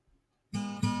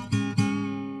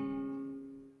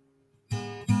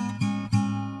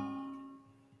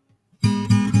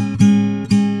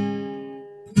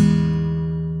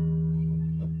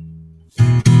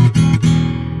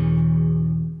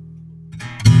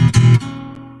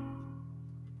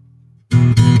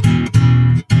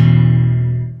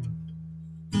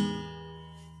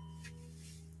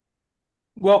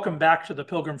Welcome back to the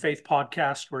Pilgrim Faith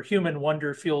podcast, where human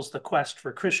wonder fuels the quest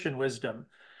for Christian wisdom.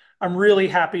 I'm really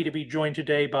happy to be joined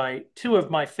today by two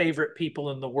of my favorite people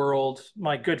in the world,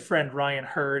 my good friend Ryan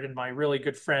Hurd and my really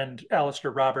good friend Alastair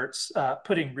Roberts.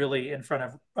 Putting really in front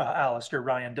of Alastair,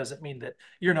 Ryan, doesn't mean that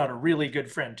you're not a really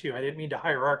good friend too. I didn't mean to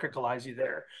hierarchicalize you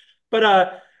there.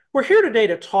 But we're here today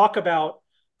to talk about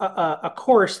a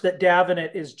course that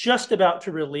Davenant is just about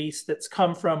to release that's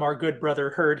come from our good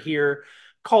brother Hurd here,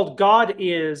 called God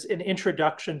Is an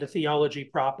Introduction to Theology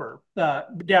Proper.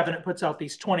 Davenant puts out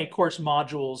these 20 course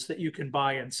modules that you can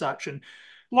buy and such. And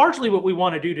largely what we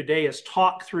want to do today is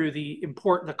talk through the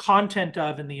content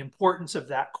of and the importance of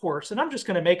that course. And I'm just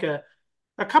going to make a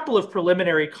couple of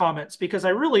preliminary comments because I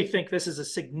really think this is a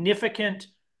significant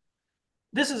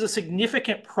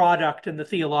product in the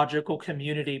theological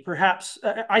community. Perhaps,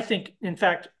 I think, in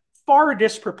fact, far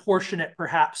disproportionate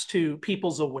perhaps to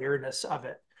people's awareness of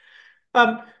it.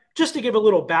 Just to give a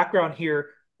little background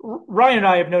here, Ryan and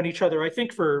I have known each other, I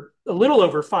think, for a little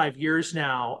over 5 years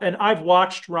now. And I've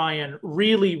watched Ryan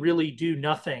really, really do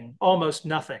nothing, almost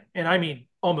nothing. And I mean,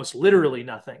 almost literally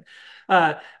nothing.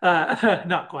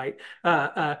 Not quite.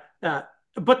 But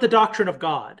the doctrine of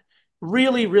God,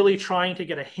 really, really trying to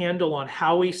get a handle on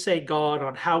how we say God,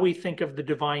 on how we think of the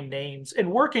divine names,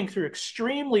 and working through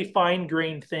extremely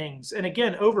fine-grained things. And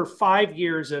again, over 5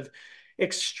 years of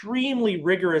extremely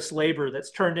rigorous labor that's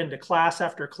turned into class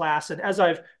after class. And as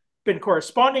I've been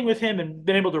corresponding with him and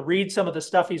been able to read some of the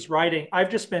stuff he's writing, I've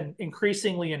just been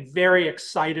increasingly and very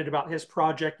excited about his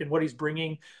project and what he's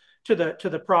bringing to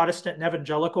the Protestant and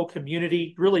evangelical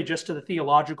community, really just to the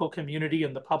theological community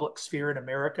and the public sphere in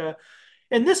America.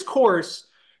 And this course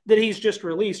that he's just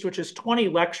released, which is 20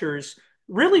 lectures,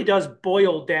 really does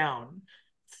boil down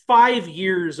 5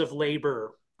 years of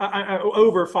labor,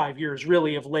 over 5 years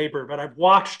really of labor, but I've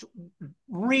watched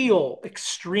real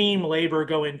extreme labor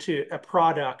go into a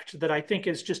product that I think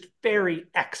is just very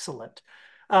excellent.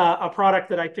 A product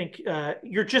that I think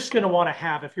you're just going to want to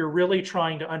have if you're really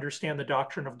trying to understand the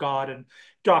doctrine of God and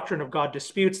doctrine of God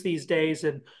disputes these days,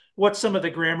 and what's some of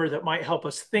the grammar that might help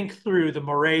us think through the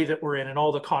moray that we're in and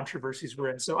all the controversies we're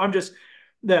in. So I'm just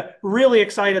really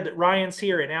excited that Ryan's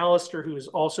here, and Alastair, who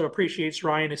also appreciates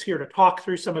Ryan, is here to talk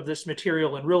through some of this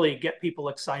material and really get people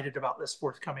excited about this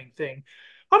forthcoming thing.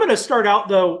 I'm going to start out,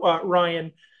 though,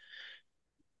 Ryan,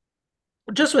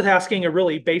 just with asking a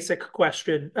really basic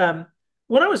question.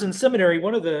 When I was in seminary,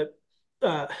 one of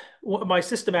my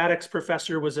systematics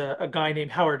professor was a guy named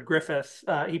Howard Griffith.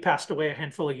 He passed away a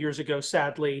handful of years ago,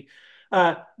 sadly.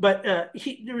 But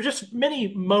there were just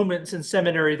many moments in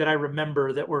seminary that I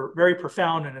remember that were very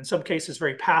profound and in some cases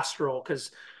very pastoral,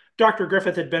 because Dr.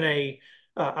 Griffith had been a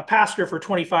pastor for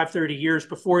 25, 30 years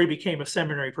before he became a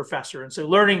seminary professor. And so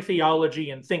learning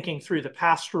theology and thinking through the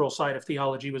pastoral side of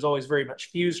theology was always very much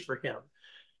fused for him.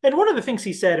 And one of the things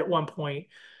he said at one point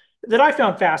that I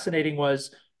found fascinating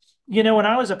was, when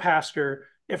I was a pastor,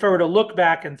 if I were to look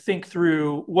back and think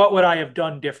through what would I have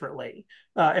done differently,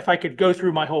 if I could go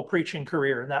through my whole preaching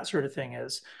career and that sort of thing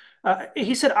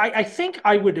he said, I think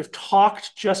I would have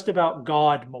talked just about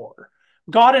God more,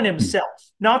 God and himself.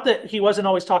 Not that he wasn't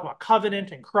always talking about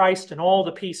covenant and Christ and all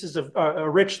the pieces of a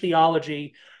rich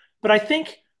theology, but I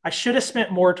think I should have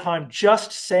spent more time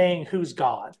just saying who's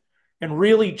God and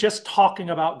really just talking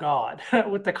about God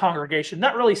with the congregation.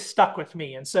 That really stuck with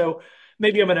me. And so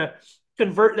maybe I'm going to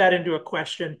convert that into a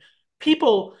question.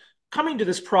 People coming to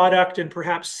this product and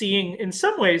perhaps seeing, in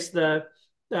some ways, the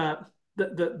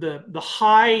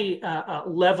high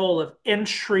level of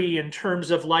entry in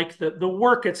terms of like the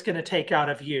work it's going to take out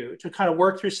of you to kind of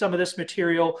work through some of this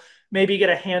material, maybe get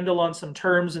a handle on some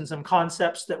terms and some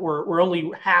concepts that we're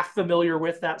only half familiar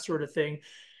with, that sort of thing,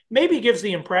 maybe gives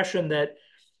the impression that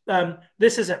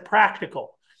this isn't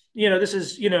practical. This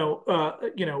is,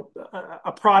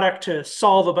 a product to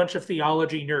solve a bunch of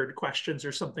theology nerd questions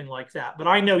or something like that. But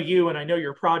I know you and I know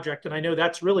your project, and I know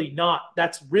that's really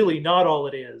not all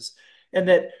it is. And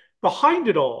that behind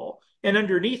it all and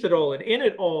underneath it all and in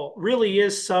it all really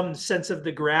is some sense of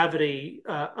the gravity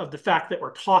of the fact that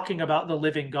we're talking about the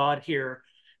living God here,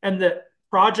 and that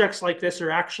projects like this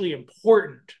are actually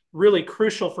important, really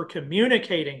crucial for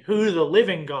communicating who the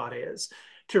living God is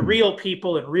to real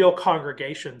people and real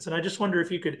congregations. And I just wonder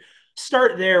if you could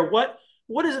start there. What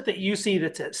is it that you see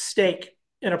that's at stake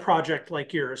in a project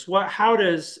like yours? How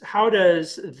does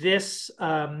this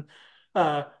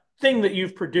thing that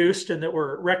you've produced and that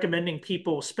we're recommending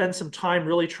people spend some time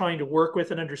really trying to work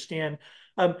with and understand,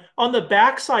 on the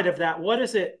backside of that, what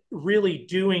is it really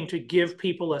doing to give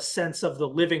people a sense of the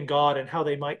living God and how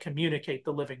they might communicate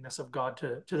the livingness of God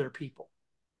to their people?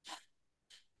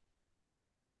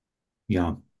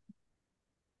 Yeah.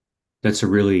 That's a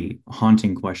really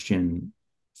haunting question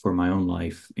for my own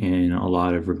life in a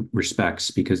lot of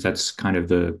respects, because that's kind of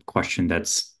the question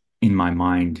that's in my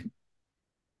mind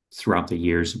throughout the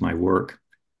years of my work.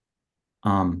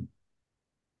 Um,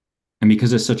 and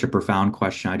because it's such a profound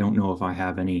question, I don't know if I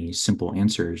have any simple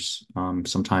answers.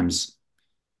 Sometimes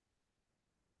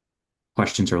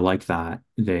questions are like that.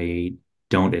 They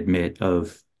don't admit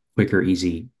of quick or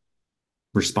easy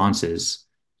responses.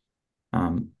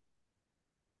 Um,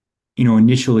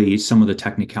 Initially, some of the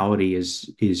technicality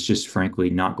is just frankly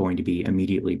not going to be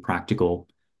immediately practical.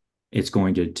 It's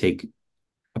going to take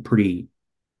a pretty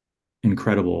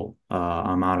incredible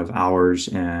amount of hours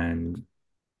and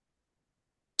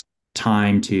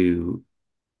time to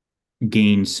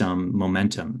gain some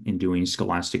momentum in doing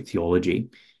scholastic theology.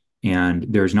 And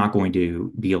there's not going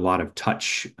to be a lot of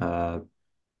touch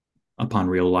upon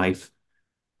real life,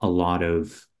 a lot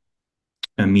of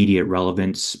immediate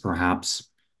relevance, perhaps.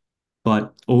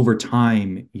 But over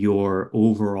time, your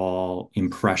overall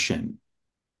impression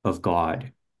of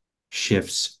God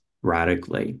shifts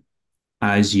radically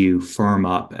as you firm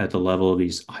up at the level of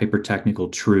these hyper-technical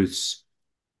truths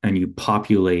and you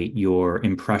populate your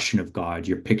impression of God,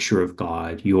 your picture of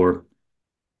God, your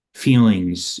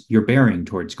feelings, your bearing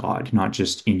towards God, not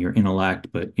just in your intellect,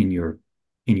 but in your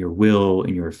will,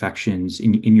 in your affections,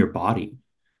 in your body.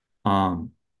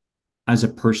 Um, as a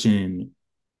person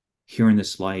here in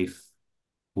this life,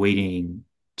 waiting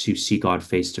to see God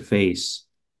face to face,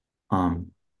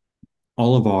 um,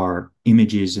 all of our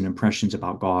images and impressions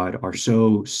about God are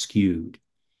so skewed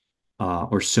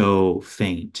or so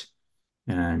faint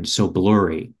and so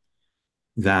blurry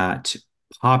that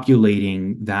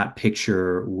populating that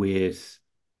picture with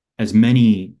as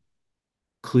many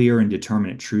clear and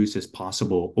determinate truths as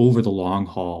possible over the long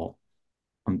haul,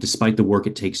 despite the work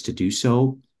it takes to do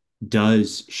so,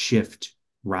 does shift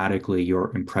radically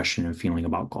your impression and feeling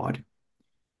about God.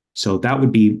 So that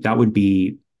would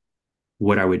be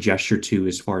what I would gesture to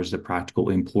as far as the practical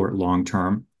import long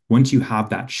term. Once you have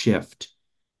that shift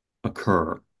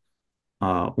occur,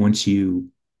 once you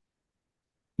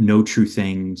know true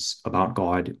things about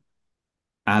God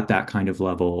at that kind of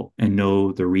level and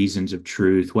know the reasons of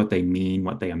truth, what they mean,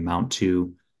 what they amount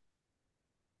to,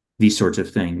 these sorts of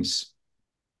things,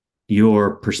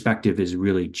 your perspective is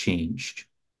really changed.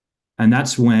 And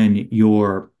that's when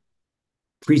your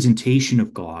presentation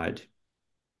of God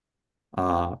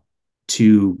uh,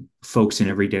 to folks in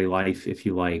everyday life, if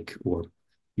you like, or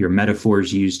your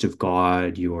metaphors used of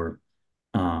God, your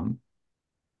um,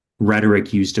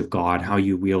 rhetoric used of God, how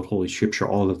you wield Holy Scripture,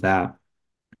 all of that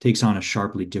takes on a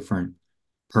sharply different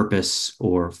purpose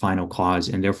or final cause,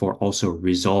 and therefore also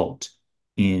result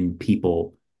in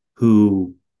people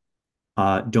who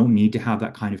don't need to have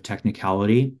that kind of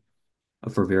technicality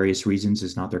for various reasons,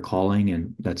 is not their calling,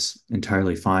 and that's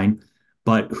entirely fine.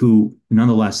 But who,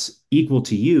 nonetheless, equal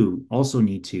to you, also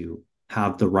need to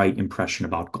have the right impression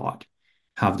about God,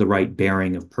 have the right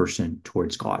bearing of person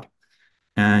towards God.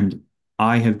 And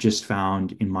I have just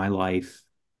found in my life,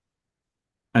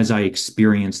 as I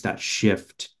experience that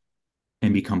shift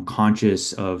and become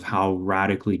conscious of how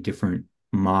radically different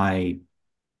my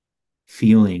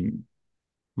feeling,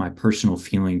 my personal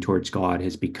feeling towards God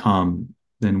has become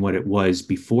than what it was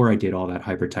before I did all that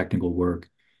hyper technical work.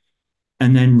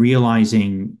 And then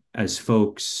realizing as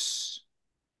folks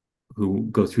who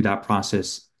go through that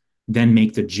process then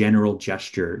make the general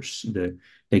gestures,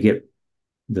 they get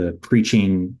the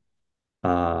preaching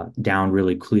down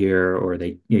really clear, or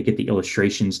they get the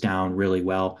illustrations down really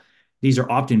well. These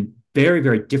are often very,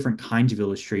 very different kinds of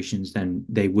illustrations than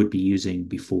they would be using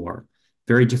before,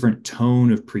 very different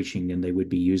tone of preaching than they would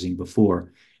be using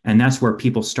before. And that's where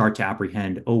people start to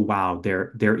apprehend, oh, wow,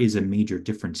 there is a major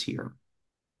difference here.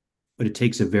 But it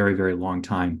takes a very, very long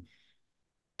time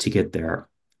to get there.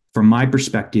 From my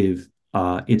perspective,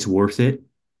 it's worth it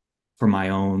for my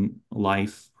own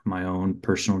life, my own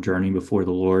personal journey before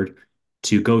the Lord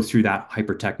to go through that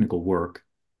hyper technical work.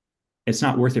 It's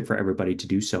not worth it for everybody to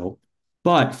do so.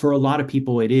 But for a lot of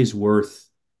people, it is worth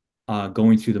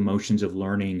going through the motions of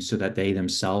learning so that they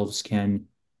themselves can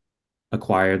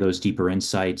acquire those deeper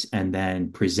insights and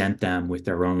then present them with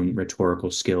their own rhetorical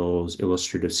skills,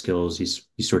 illustrative skills, these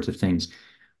sorts of things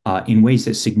in ways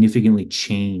that significantly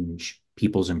change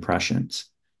people's impressions.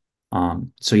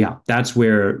 So yeah, that's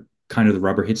where kind of the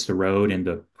rubber hits the road and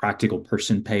the practical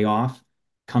person payoff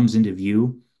comes into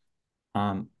view.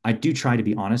 I do try to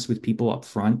be honest with people up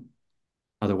front.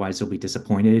 Otherwise, they'll be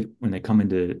disappointed when they come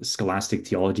into scholastic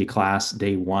theology class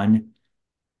day one.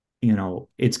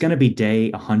 It's going to be day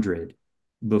 100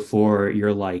 before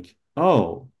you're like,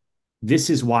 oh, this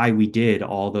is why we did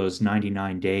all those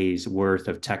 99 days worth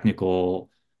of technical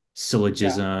Yeah.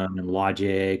 syllogism and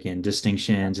logic and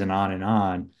distinctions and on and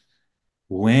on.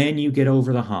 When you get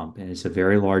over the hump, and it's a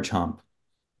very large hump,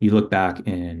 you look back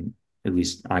and at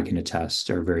least I can attest,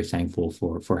 are very thankful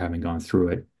for having gone through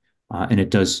it. And it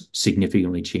does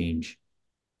significantly change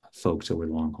folks over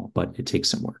the long haul, but it takes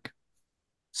some work.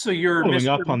 So you're Following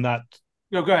Mr. up on that,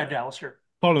 No, go ahead, Alistair.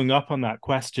 following up on that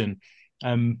question,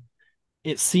 um,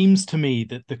 it seems to me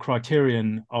that the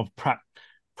criterion of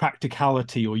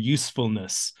practicality or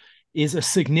usefulness is a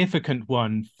significant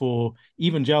one for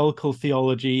evangelical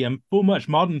theology and for much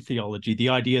modern theology, the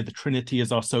idea the Trinity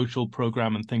is our social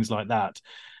program and things like that.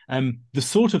 The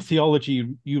sort of theology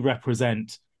you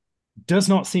represent does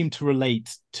not seem to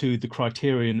relate to the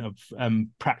criterion of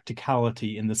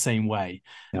practicality in the same way.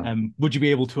 Yeah. Would you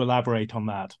be able to elaborate on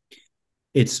that?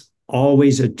 It's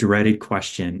always a dreaded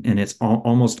question, and it's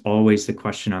almost always the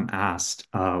question I'm asked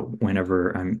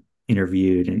whenever I'm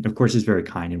interviewed. And of course, it's very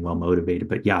kind and well motivated.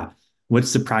 But yeah,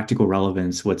 what's the practical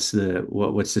relevance? What's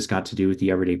this got to do with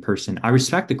the everyday person? I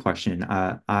respect the question.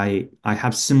 I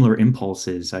have similar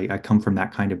impulses. I come from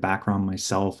that kind of background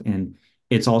myself, and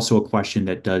it's also a question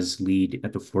that does lead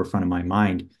at the forefront of my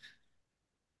mind.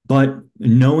 But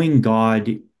knowing God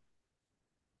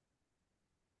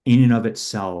in and of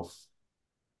itself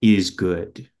is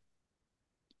good.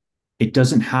 It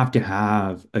doesn't have to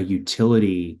have a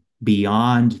utility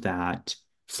beyond that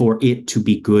for it to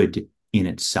be good in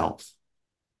itself.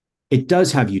 It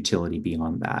does have utility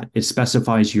beyond that. It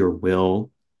specifies your will,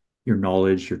 your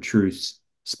knowledge, your truths,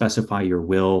 specify your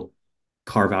will,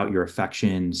 carve out your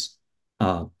affections,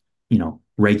 uh,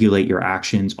 regulate your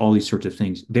actions, all these sorts of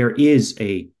things. There is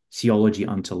a theology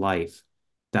unto life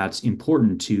that's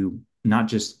important to not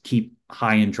just keep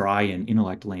high and dry in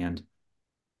intellect land,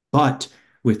 but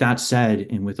with that said,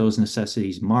 and with those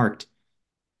necessities marked,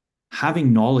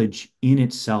 having knowledge in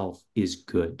itself is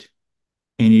good.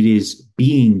 And it is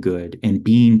being good and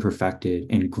being perfected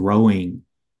and growing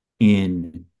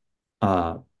in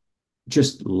uh,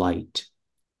 just light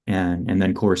and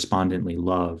then correspondently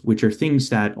love, which are things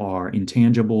that are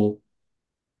intangible,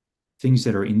 things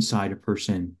that are inside a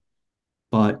person,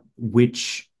 but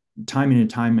which time and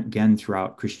time again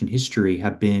throughout Christian history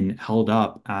have been held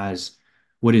up as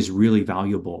what is really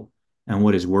valuable and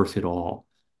what is worth it all,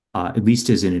 at least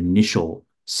as an initial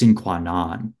sine qua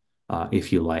non,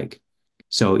 if you like.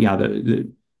 So, yeah, the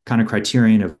kind of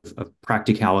criterion of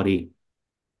practicality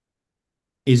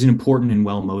is an important and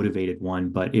well motivated one,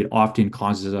 but it often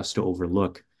causes us to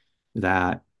overlook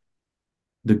that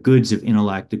the goods of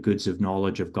intellect, the goods of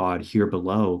knowledge of God here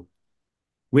below,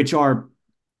 which are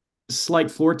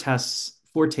slight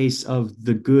foretastes of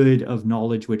the good of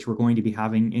knowledge which we're going to be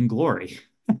having in glory,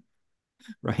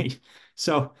 right?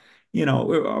 So,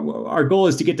 our goal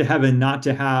is to get to heaven, not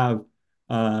to have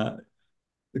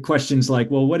the questions like,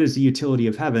 well, what is the utility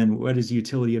of heaven? What is the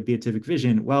utility of beatific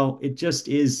vision? Well, it just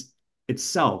is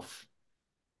itself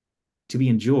to be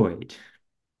enjoyed.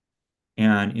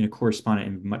 And in a correspondent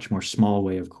and much more small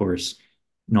way, of course,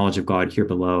 knowledge of God here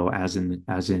below, as in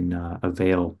a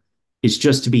veil, is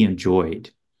just to be enjoyed.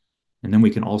 And then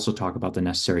we can also talk about the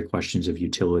necessary questions of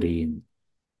utility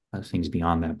and things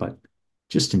beyond that, but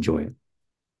just enjoy it.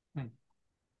 Hmm.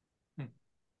 Hmm.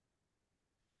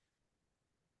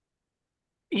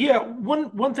 Yeah,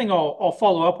 one thing I'll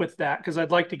follow up with that because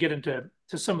I'd like to get into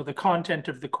some of the content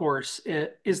of the course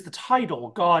is the title,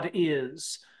 God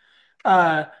is.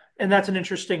 Uh, and that's an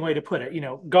interesting way to put it.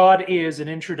 God is an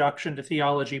introduction to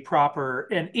theology proper,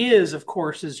 and is, of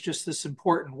course, is just this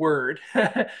important word.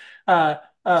 uh,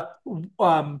 uh,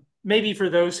 Maybe for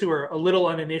those who are a little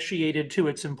uninitiated to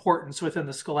its importance within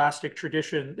the scholastic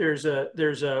tradition, there's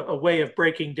a way of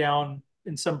breaking down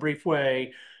in some brief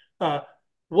way uh,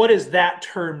 what is that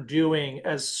term doing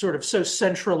as sort of so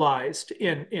centralized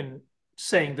in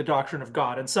saying the doctrine of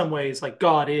God. In some ways, like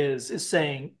God is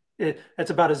saying it's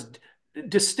about as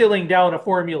distilling down a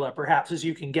formula perhaps as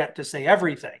you can get to say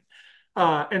everything.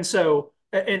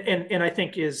 And I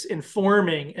think is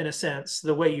informing in a sense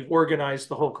the way you've organized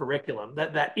the whole curriculum.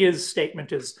 That is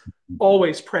statement is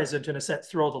always present in a sense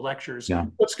through all the lectures. Yeah.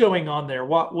 What's going on there?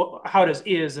 How does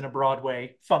is in a broad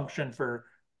way function for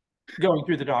going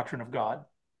through the doctrine of God?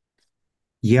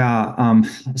 Yeah.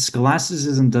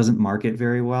 Scholasticism doesn't market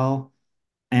very well.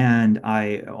 And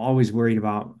I always worried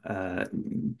about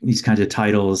these kinds of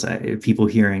titles, people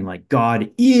hearing like God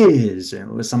is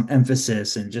and with some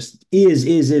emphasis and just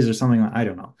is, or something like, I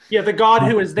don't know. Yeah, The God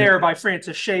Who Is There by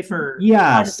Francis Schaeffer kind of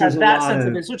Yes, there's has a that lot sense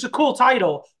of of, it. So it's a cool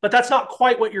title, but that's not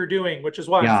quite what you're doing, which is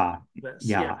why I'm yeah, this.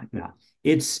 Yeah. yeah.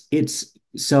 It's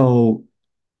so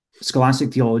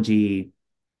scholastic theology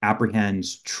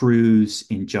apprehends truths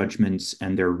in judgments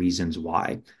and their reasons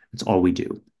why. That's all we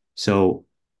do. So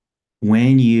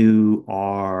when you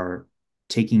are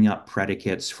taking up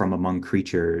predicates from among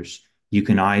creatures, you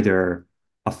can either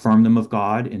affirm them of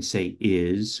God and say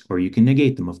is, or you can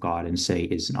negate them of God and say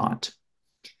is not.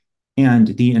 And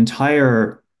the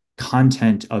entire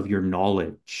content of your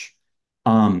knowledge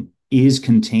is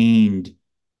contained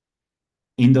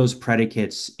in those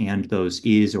predicates and those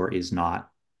is or is not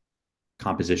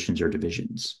compositions or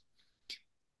divisions.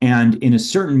 And in a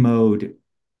certain mode,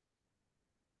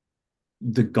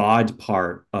 the God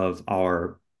part of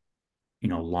our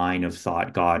line of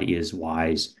thought, God is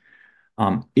wise,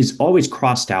 is always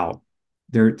crossed out.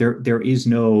 There is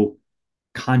no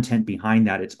content behind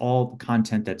that. It's all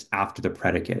content that's after the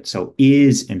predicate. So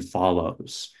is and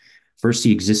follows. First,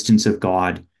 the existence of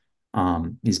God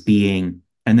is being,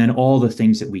 and then all the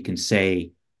things that we can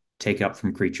say, take up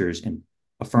from creatures and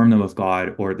affirm them of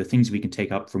God, or the things we can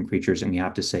take up from creatures and we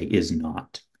have to say is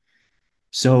not.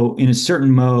 So in a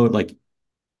certain mode, like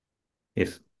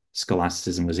if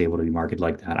scholasticism was able to be marketed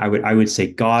like that, I would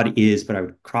say God is, but I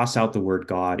would cross out the word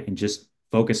God and just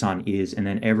focus on is and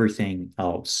then everything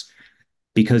else,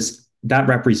 because that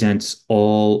represents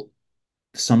all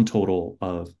sum total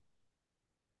of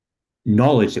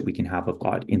knowledge that we can have of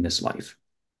God in this life,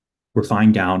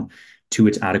 refined down to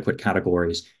its adequate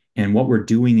categories. And what we're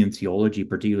doing in theology,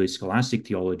 particularly scholastic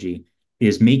theology,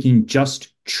 is making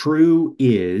just true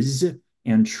is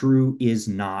and true is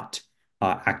not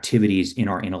activities in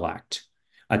our intellect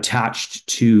attached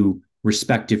to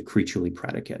respective creaturely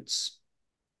predicates.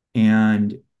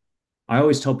 And I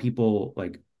always tell people,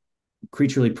 like,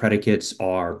 creaturely predicates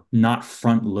are not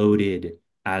front loaded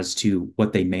as to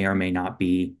what they may or may not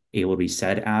be able to be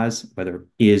said as, whether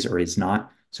is or is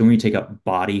not. So when you take up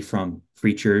body from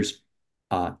creatures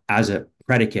as a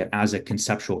predicate, as a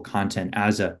conceptual content,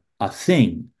 as a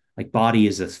thing, like body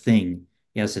is a thing.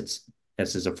 Yes, it's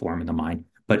this is a form in the mind,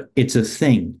 but it's a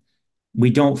thing. We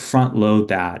don't front load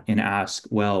that and ask,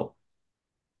 well,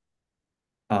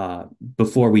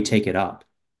 before we take it up,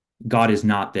 God is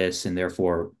not this, and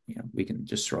therefore, we can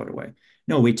just throw it away.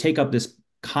 No, we take up this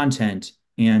content,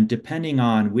 and depending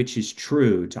on which is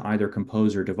true to either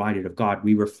compose or divide it of God,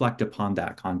 we reflect upon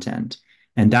that content.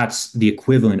 And that's the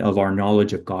equivalent of our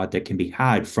knowledge of God that can be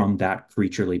had from that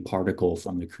creaturely particle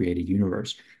from the created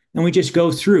universe. And we just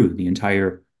go through the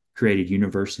entire created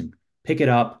universe and pick it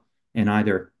up and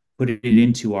either put it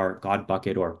into our God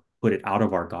bucket or put it out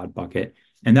of our God bucket.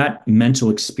 And that mental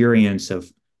experience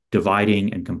of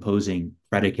dividing and composing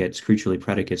predicates, creaturely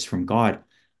predicates from God,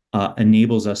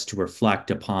 enables us to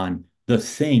reflect upon the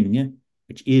thing,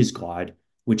 which is God,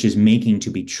 which is making to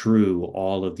be true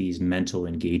all of these mental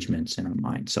engagements in our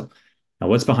mind. So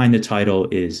what's behind the title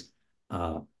is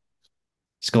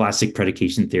scholastic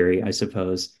predication theory, I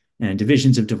suppose, and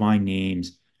divisions of divine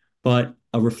names, but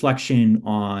a reflection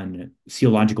on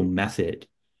theological method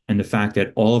and the fact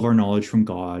that all of our knowledge from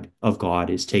God, of God,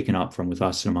 is taken up from with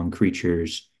us and among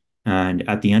creatures. And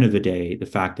at the end of the day, the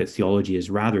fact that theology is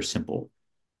rather simple.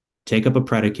 Take up a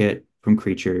predicate from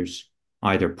creatures,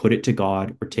 either put it to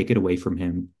God or take it away from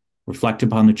him, reflect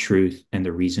upon the truth and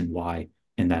the reason why,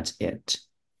 and that's it.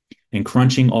 And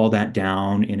crunching all that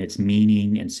down in its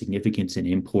meaning and significance and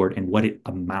import and what it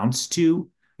amounts to,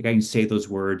 like I can say those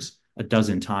words a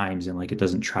dozen times and like it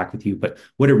doesn't track with you, but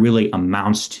what it really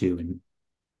amounts to and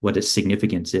what its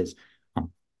significance is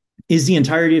the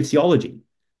entirety of theology.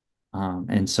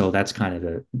 And so that's kind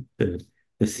of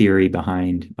the theory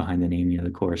behind the naming of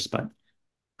the course. But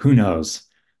who knows?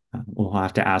 We'll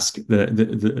have to ask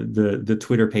the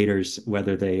Twitter paters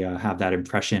whether they have that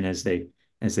impression as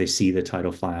they see the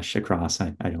title flash across.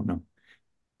 I don't know.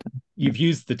 You've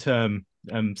used the term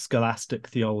scholastic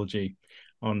theology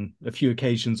on a few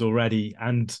occasions already,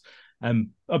 and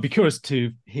I'll be curious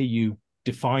to hear you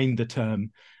define the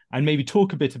term and maybe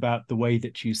talk a bit about the way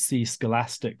that you see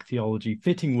scholastic theology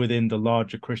fitting within the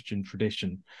larger Christian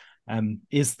tradition.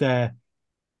 Is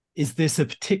this a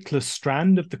particular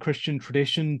strand of the Christian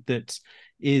tradition that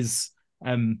is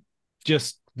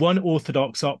just one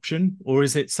orthodox option, or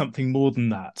is it something more than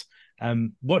that?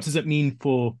 What does it mean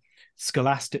for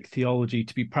scholastic theology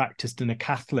to be practiced in a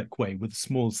Catholic way with a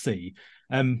small c?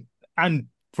 And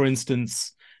for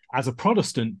instance, as a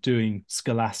Protestant doing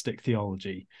scholastic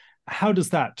theology, how does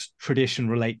that tradition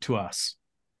relate to us?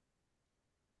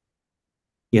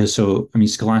 Yeah, so I mean,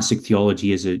 scholastic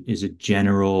theology is a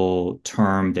general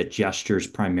term that gestures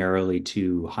primarily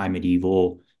to high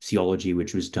medieval theology,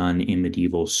 which was done in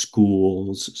medieval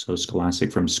schools. So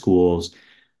scholastic from schools.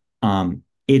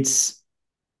 It's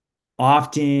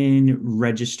often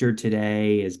registered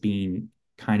today as being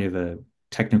kind of a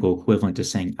technical equivalent to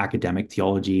saying academic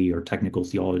theology or technical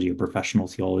theology or professional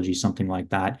theology, something like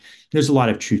that. There's a lot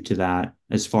of truth to that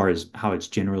as far as how it's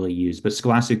generally used. But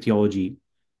scholastic theology,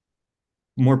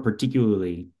 more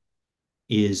particularly,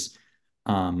 is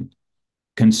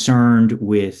concerned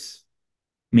with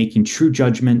making true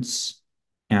judgments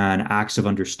and acts of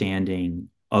understanding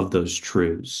of those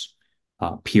truths,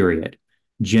 period.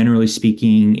 Generally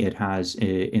speaking, it has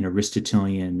an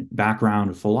Aristotelian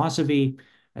background of philosophy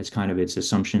as kind of its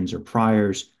assumptions or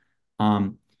priors.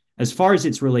 As far as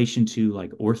its relation to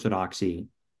like orthodoxy,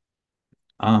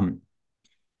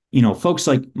 folks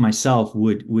like myself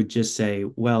would just say,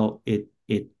 well, it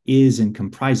is and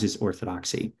comprises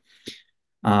orthodoxy,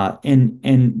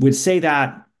 and would say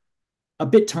that a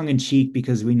bit tongue in cheek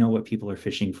because we know what people are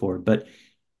fishing for, but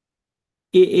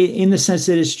in the sense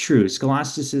that it's true,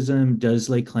 scholasticism does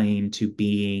lay claim to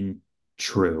being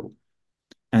true,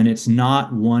 and it's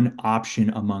not one option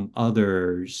among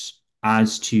others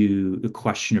as to the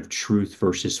question of truth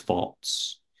versus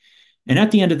false. And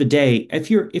at the end of the day, if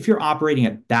you're operating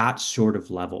at that sort of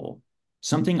level,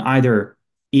 something either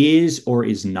is or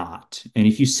is not. And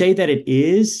if you say that it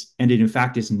is and it in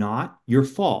fact is not, you're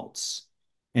false.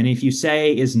 And if you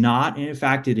say is not and in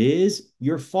fact it is,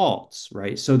 you're false,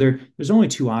 right? So there's only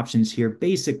two options here,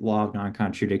 basic law of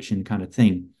non-contradiction kind of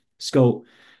thing. So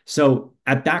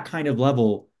at that kind of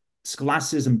level,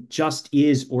 scholasticism just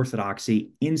is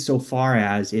orthodoxy insofar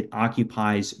as it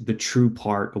occupies the true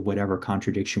part of whatever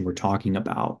contradiction we're talking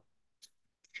about.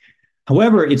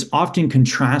 However, it's often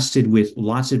contrasted with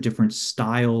lots of different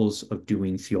styles of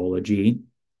doing theology,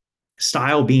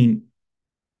 style being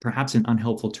perhaps an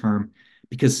unhelpful term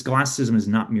because scholasticism is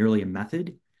not merely a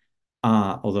method,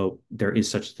 although there is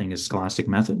such a thing as scholastic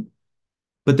method,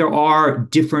 but there are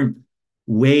different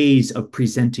ways of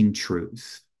presenting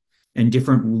truth and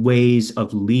different ways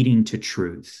of leading to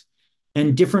truth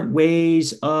and different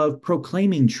ways of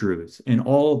proclaiming truth and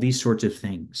all of these sorts of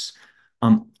things.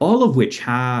 All of which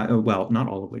well, not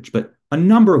all of which, but a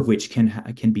number of which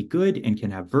can be good and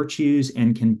can have virtues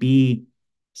and can be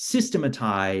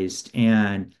systematized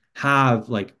and have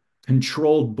like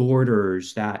controlled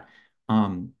borders that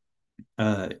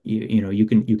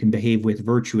you can behave with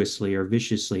virtuously or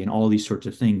viciously and all these sorts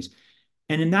of things.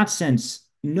 And in that sense,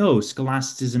 no,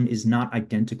 scholasticism is not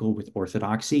identical with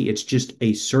orthodoxy. It's just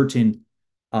a certain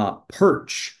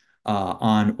perch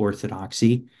on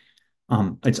orthodoxy.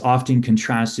 It's often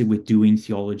contrasted with doing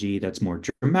theology that's more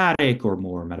dramatic or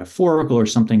more metaphorical or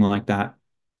something like that.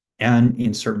 And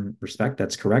in certain respect,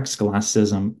 that's correct.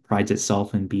 Scholasticism prides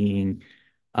itself in being,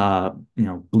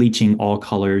 bleaching all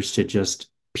colors to just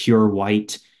pure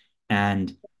white,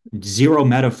 and zero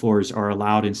metaphors are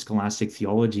allowed in scholastic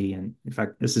theology. And in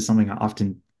fact, this is something I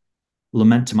often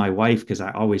lament to my wife because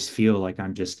I always feel like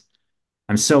I'm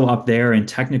so up there in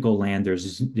technical land.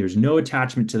 There's no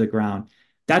attachment to the ground.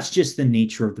 That's just the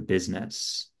nature of the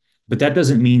business. But that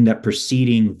doesn't mean that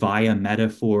proceeding via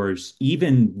metaphors,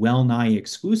 even well nigh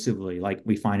exclusively, like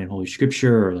we find in Holy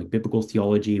Scripture or like biblical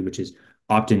theology, which is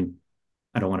often,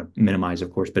 I don't want to minimize,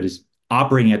 of course, but is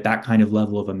operating at that kind of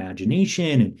level of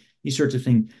imagination and these sorts of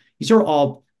things. These are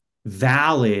all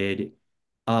valid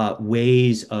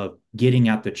ways of getting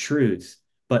at the truth,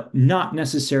 but not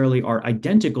necessarily are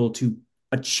identical to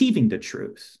achieving the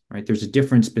truth, right? There's a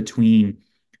difference between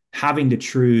having the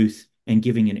truth and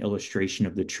giving an illustration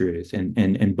of the truth,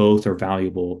 and both are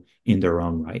valuable in their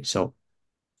own right. So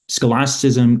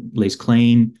scholasticism lays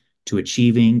claim to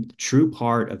achieving the true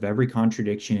part of every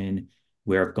contradiction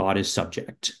where God is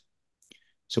subject.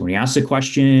 So when he asks the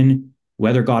question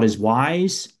whether God is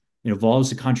wise, it involves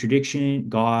the contradiction.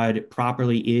 God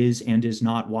properly is and is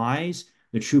not wise.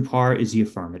 The true part is the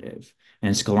affirmative.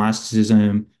 And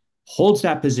scholasticism holds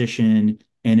that position,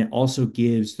 and it also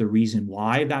gives the reason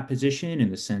why of that position in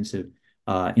the sense of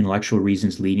intellectual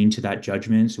reasons leading to that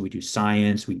judgment. So we do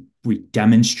science, we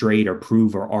demonstrate or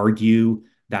prove or argue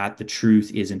that the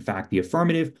truth is in fact the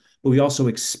affirmative, but we also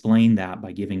explain that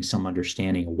by giving some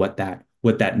understanding of what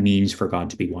that means for God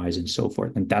to be wise and so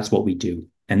forth. And that's what we do.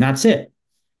 And that's it.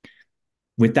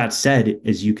 With that said,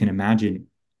 as you can imagine,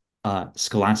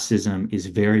 scholasticism is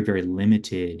very, very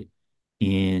limited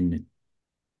in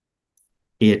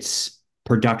its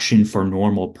production for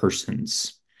normal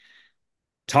persons.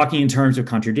 Talking in terms of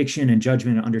contradiction and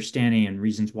judgment and understanding and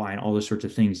reasons why and all those sorts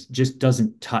of things just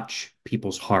doesn't touch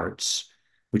people's hearts,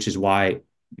 which is why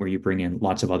where you bring in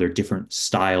lots of other different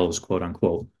styles, quote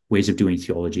unquote, ways of doing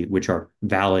theology, which are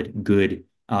valid, good,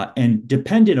 and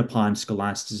dependent upon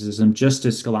scholasticism, just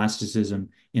as scholasticism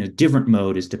in a different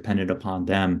mode is dependent upon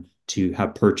them to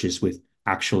have purchase with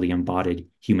actually embodied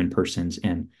human persons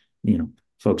and,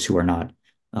 folks who are not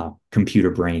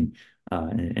computer brain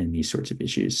and these sorts of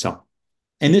issues. So,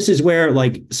 and this is where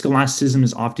like scholasticism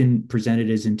is often presented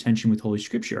as in tension with Holy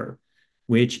Scripture,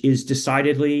 which is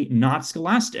decidedly not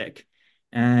scholastic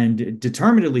and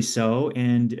determinedly so.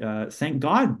 And thank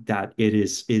God that it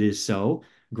is so,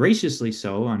 graciously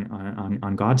so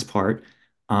on God's part.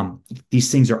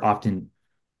 These things are often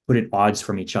put at odds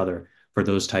from each other for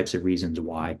those types of reasons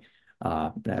why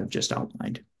that I've just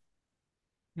outlined.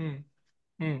 Hmm.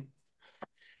 Hmm.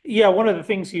 Yeah, one of the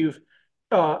things you've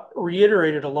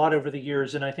reiterated a lot over the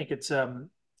years, and I think it's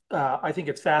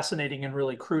fascinating and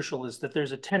really crucial, is that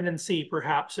there's a tendency,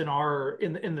 perhaps in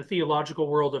the theological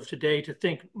world of today, to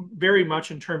think very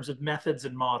much in terms of methods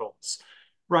and models,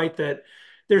 right? That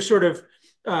there's sort of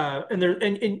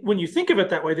and when you think of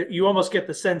it that way, that you almost get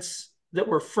the sense that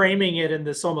we're framing it in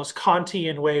this almost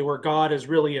Kantian way, where God is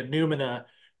really a noumena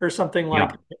or something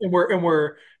like, Yeah, and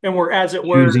we're as it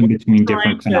were choosing between trying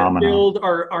different to phenomena. build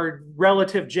our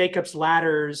relative Jacob's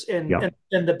ladders, and, Yeah,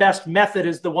 and the best method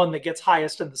is the one that gets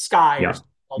highest in the sky or yeah, something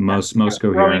like that. most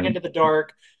Growing into coherent. the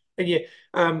dark, and you,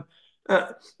 um,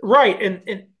 right,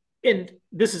 and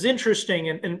this is interesting,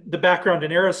 and the background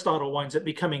in Aristotle winds up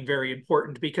becoming very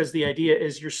important because the idea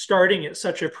is you're starting at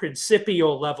such a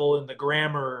principial level in the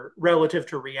grammar relative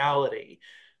to reality.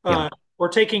 Yeah, We're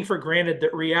taking for granted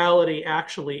that reality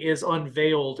actually is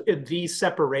unveiled in these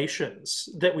separations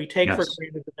that we take for yes,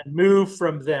 granted and then move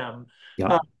from them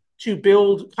yeah, uh, to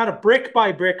build kind of brick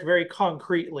by brick, very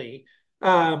concretely.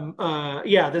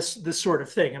 Yeah, this sort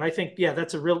of thing, and I think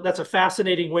that's a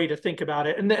fascinating way to think about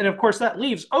it, and of course that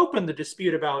leaves open the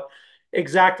dispute about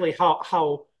exactly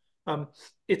how um,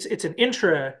 it's an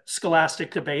intra-scholastic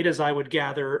debate, as I would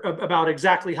gather, about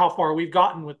exactly how far we've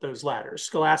gotten with those ladders.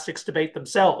 Scholastics debate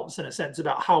themselves, in a sense,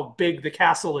 about how big the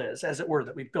castle is, as it were,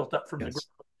 that we've built up from the yes,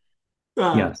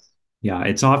 ground. yes, yeah.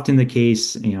 It's often the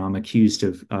case. I'm accused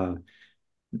of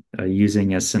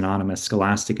using as synonymous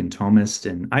scholastic and Thomist,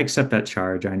 and I accept that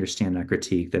charge. I understand that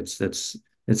critique. That's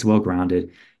well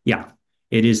grounded. Yeah,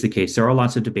 it is the case. There are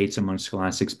lots of debates among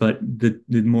scholastics, but the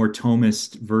more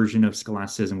Thomist version of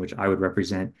scholasticism, which I would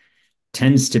represent,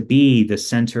 tends to be the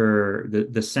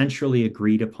centrally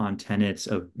agreed upon tenets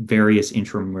of various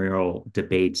intramural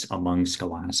debates among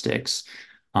scholastics.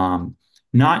 Um,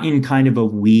 Not in kind of a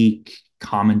weak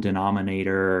common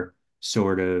denominator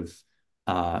sort of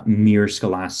mere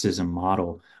scholasticism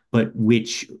model, but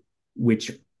which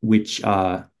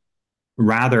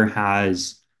rather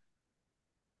has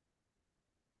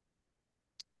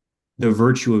the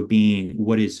virtue of being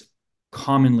what is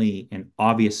commonly and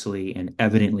obviously and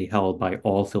evidently held by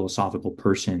all philosophical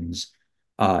persons,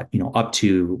 up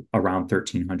to around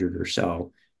 1300 or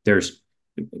so. There's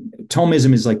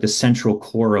Thomism is like the central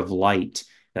core of light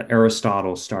that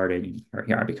Aristotle started. Or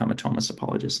here, I become a Thomist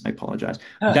apologist. I apologize.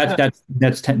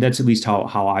 That's at least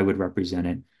how I would represent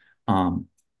it. Um,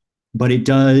 but it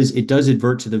does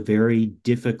advert to the very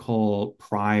difficult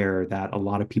prior that a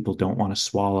lot of people don't want to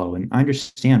swallow, and I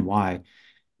understand why.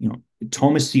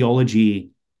 Thomist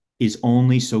theology is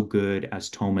only so good as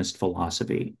Thomist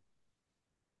philosophy.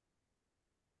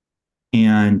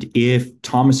 And if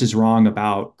Thomas is wrong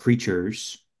about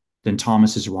creatures, then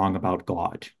Thomas is wrong about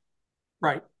God.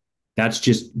 Right. That's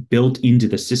just built into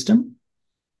the system.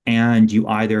 And you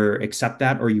either accept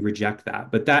that or you reject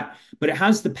that. But it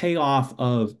has the payoff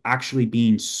of actually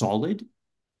being solid,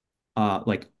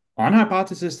 like on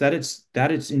hypothesis that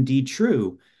it's indeed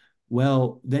true.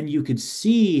 Well, then you could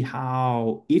see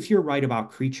how if you're right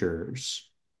about creatures,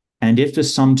 and if the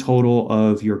sum total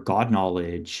of your God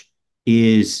knowledge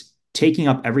is taking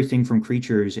up everything from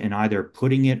creatures and either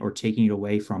putting it or taking it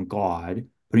away from God,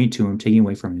 putting it to him, taking it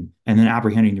away from him, and then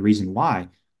apprehending the reason why,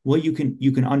 well, you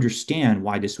can understand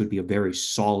why this would be a very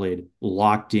solid,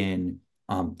 locked in,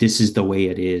 this is the way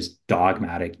it is,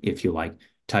 dogmatic, if you like,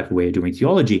 type of way of doing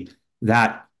theology.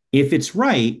 That if it's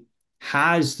right,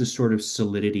 has the sort of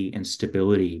solidity and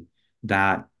stability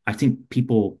that I think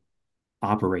people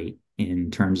operate in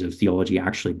terms of theology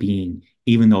actually being,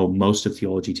 even though most of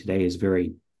theology today is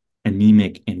very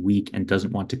anemic and weak and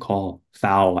doesn't want to call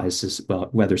foul as to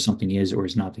whether something is or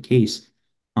is not the case.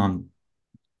 Um,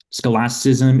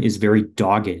 Scholasticism is very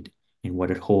dogged in what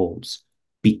it holds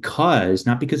because,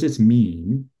 not because it's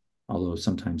mean, although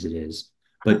sometimes it is,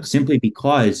 but simply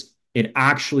because it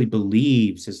actually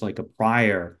believes, as like a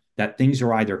prior, that things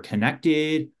are either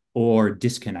connected or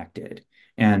disconnected.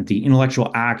 And the intellectual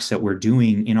acts that we're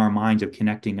doing in our minds of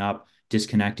connecting up,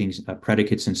 disconnecting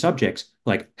predicates and subjects,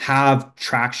 like have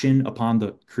traction upon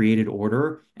the created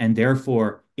order. And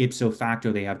therefore, ipso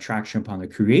facto, they have traction upon the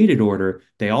created order.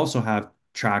 They also have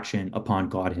traction upon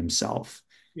God himself.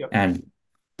 Yep. And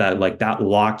that like that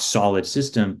locked solid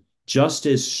system, just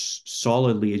as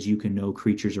solidly as you can know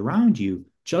creatures around you,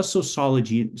 just so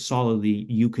solidly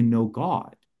you can know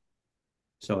God.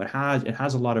 So it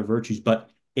has a lot of virtues, but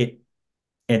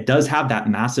it does have that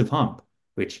massive hump,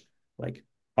 which like,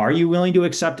 are you willing to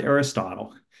accept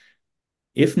Aristotle?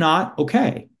 If not,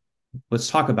 okay, let's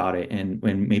talk about it and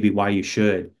maybe why you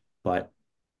should. But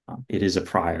it is a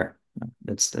prior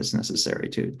that's necessary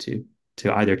to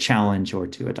either challenge or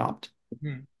to adopt.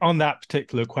 On that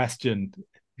particular question,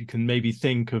 you can maybe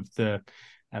think of the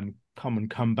common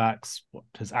comebacks. What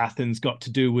has Athens got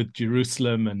to do with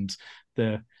Jerusalem, and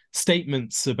the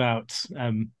statements about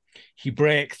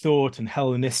Hebraic thought and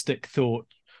Hellenistic thought,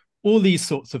 all these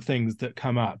sorts of things that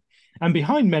come up. And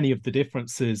behind many of the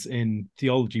differences in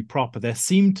theology proper, there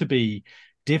seem to be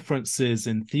differences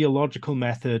in theological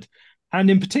method, and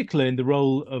in particular in the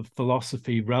role of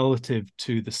philosophy relative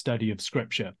to the study of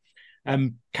Scripture.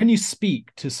 Can you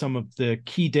speak to some of the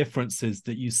key differences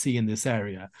that you see in this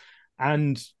area,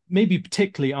 and maybe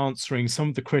particularly answering some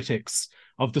of the critics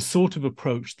of the sort of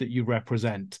approach that you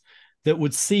represent, that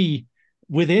would see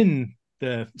within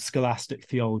the scholastic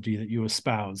theology that you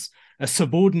espouse a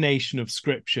subordination of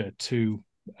Scripture to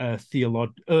a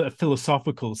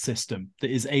philosophical system that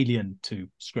is alien to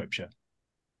Scripture,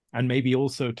 and maybe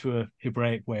also to a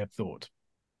Hebraic way of thought?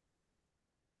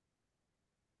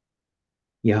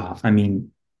 Yeah, I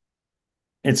mean,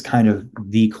 it's kind of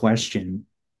the question.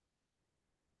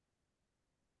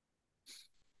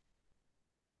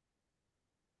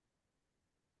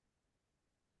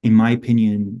 In my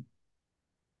opinion,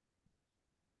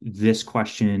 this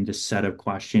question, this set of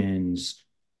questions,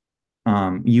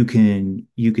 you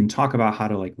can talk about how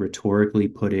to like rhetorically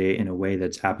put it in a way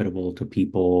that's applicable to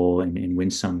people and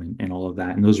winsome and all of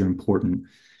that, and those are important.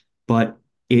 But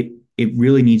it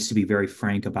really needs to be very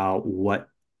frank about what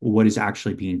is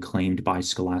actually being claimed by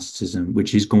scholasticism,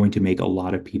 which is going to make a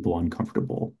lot of people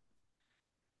uncomfortable.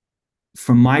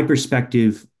 From my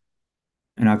perspective,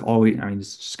 and I mean,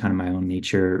 this is just kind of my own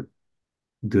nature,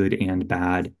 good and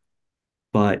bad,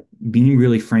 but being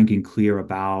really frank and clear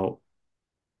about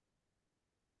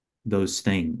those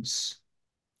things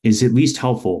is at least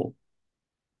helpful.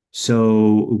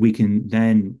 So we can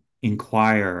then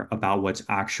inquire about what's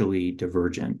actually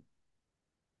divergent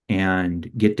and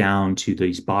get down to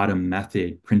these bottom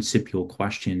method principial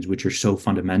questions, which are so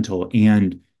fundamental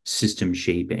and system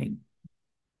shaping.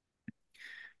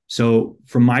 So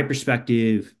from my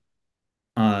perspective,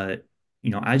 uh,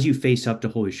 as you face up to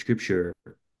Holy Scripture,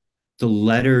 the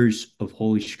letters of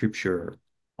Holy Scripture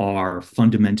are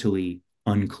fundamentally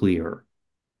unclear.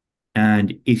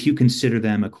 And if you consider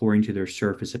them according to their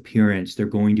surface appearance, they're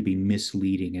going to be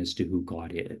misleading as to who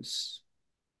God is.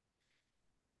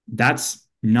 That's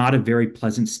not a very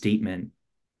pleasant statement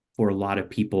for a lot of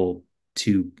people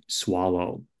to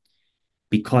swallow,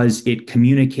 because it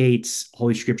communicates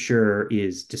Holy Scripture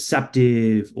is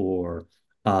deceptive or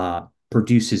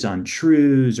produces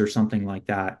untruths or something like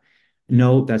that.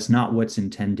 No, that's not what's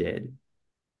intended.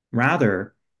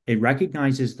 Rather, it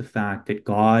recognizes the fact that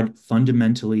God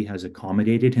fundamentally has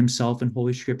accommodated himself in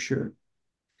Holy Scripture.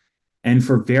 And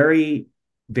for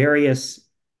various,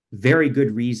 very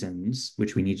good reasons,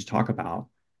 which we need to talk about,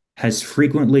 has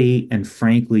frequently and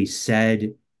frankly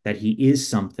said that he is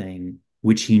something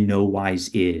which he nowise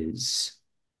is.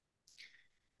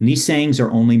 And these sayings are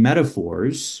only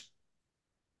metaphors.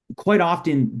 Quite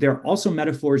often, they're also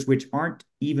metaphors which aren't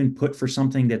even put for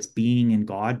something that's being in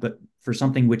God, but for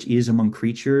something which is among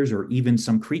creatures, or even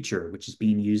some creature which is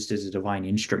being used as a divine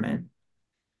instrument.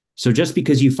 So just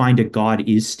because you find a God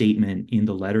is statement in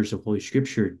the letters of Holy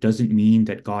Scripture doesn't mean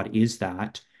that God is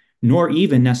that, nor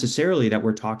even necessarily that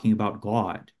we're talking about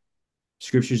God.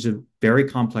 Scripture is a very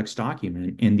complex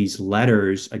document, and these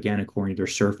letters, again, according to their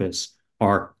surface,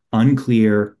 are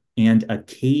unclear and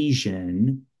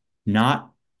occasion,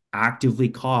 not actively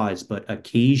cause, but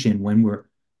occasion, when we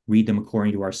read them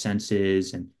according to our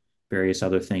senses and various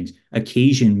other things,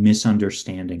 occasion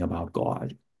misunderstanding about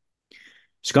God.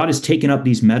 So God has taken up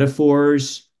these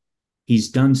metaphors. He's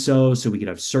done so we could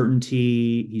have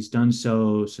certainty. He's done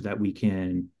so that we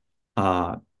can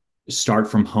start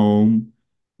from home,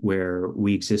 where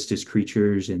we exist as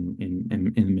creatures in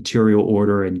material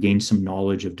order, and gain some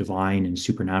knowledge of divine and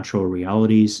supernatural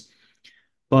realities.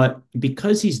 But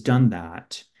because he's done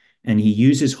that, and he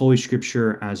uses Holy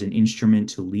Scripture as an instrument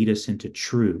to lead us into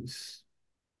truth,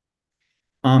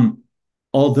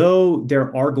 although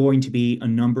there are going to be a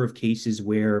number of cases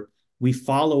where we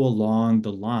follow along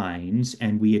the lines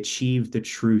and we achieve the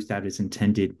truth that is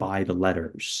intended by the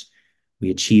letters, we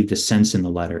achieve the sense in the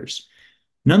letters.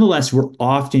 Nonetheless, we're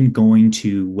often going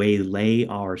to waylay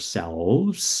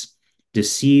ourselves,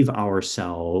 deceive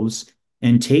ourselves,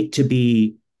 and take to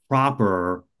be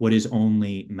proper what is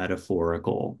only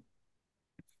metaphorical.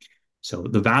 So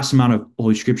the vast amount of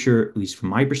Holy Scripture, at least from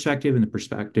my perspective and the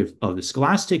perspective of the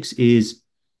scholastics, is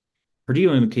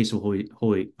particularly in the case of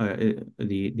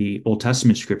the Old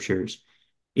Testament scriptures,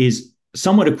 is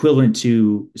somewhat equivalent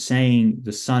to saying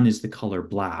the sun is the color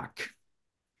black.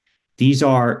 These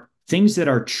are things that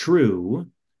are true,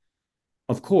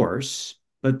 of course,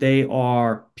 but they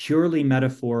are purely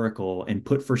metaphorical and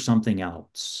put for something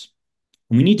else.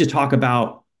 And we need to talk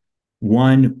about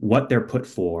one, what they're put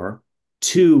for.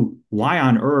 Two, why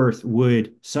on earth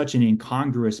would such an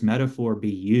incongruous metaphor be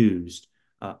used,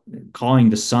 calling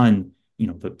the sun,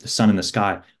 the sun in the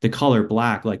sky, the color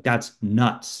black? Like, that's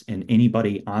nuts. And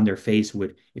anybody on their face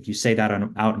would, if you say that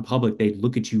out in public, they'd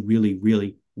look at you really,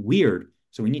 really weird.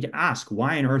 So we need to ask,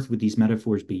 why on earth would these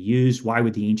metaphors be used? Why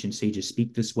would the ancient sages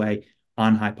speak this way?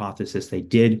 On hypothesis, they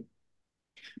did.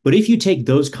 But if you take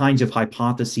those kinds of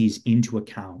hypotheses into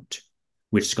account,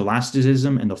 which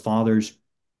scholasticism and the fathers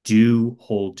do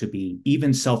hold to be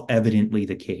even self-evidently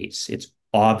the case, it's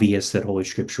obvious that Holy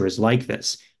Scripture is like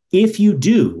this. If you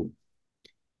do,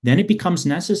 then it becomes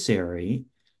necessary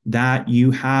that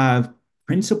you have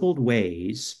principled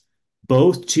ways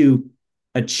both to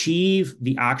achieve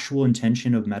the actual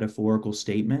intention of metaphorical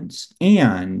statements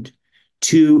and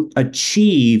to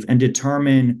achieve and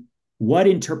determine what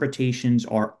interpretations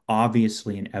are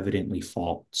obviously and evidently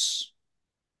false.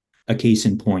 A case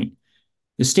in point,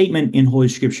 the statement in Holy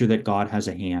Scripture that God has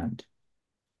a hand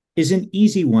is an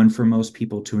easy one for most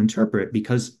people to interpret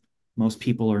because most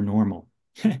people are normal.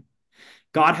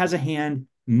 God has a hand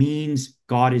means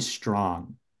God is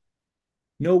strong.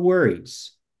 No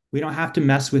worries. We don't have to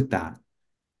mess with that.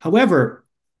 However,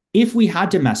 if we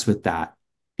had to mess with that,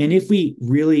 and if we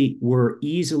really were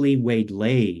easily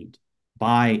waylaid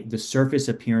by the surface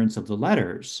appearance of the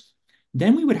letters,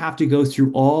 then we would have to go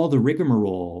through all the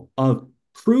rigmarole of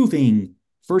proving,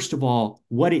 first of all,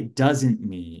 what it doesn't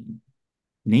mean,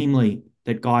 namely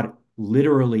that God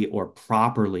literally or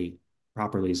properly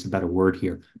is a better word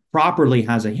here, properly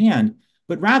has a hand,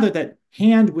 but rather that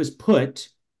hand was put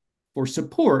for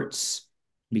supports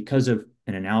because of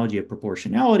an analogy of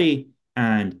proportionality,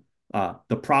 and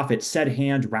the prophet said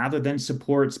hand rather than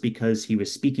supports because he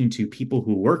was speaking to people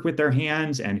who work with their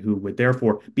hands and who would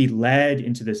therefore be led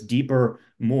into this deeper,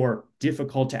 more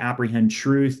difficult to apprehend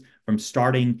truth from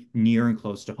starting near and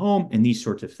close to home and these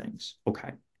sorts of things.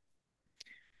 Okay.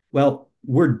 Well,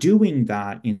 we're doing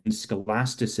that in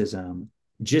scholasticism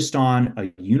just on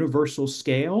a universal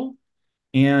scale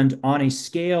and on a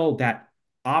scale that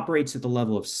operates at the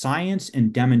level of science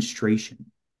and demonstration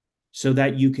so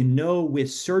that you can know with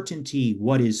certainty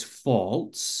what is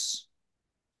false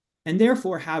and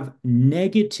therefore have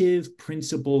negative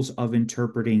principles of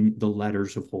interpreting the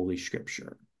letters of Holy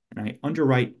Scripture. And I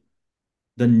underwrite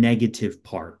the negative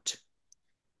part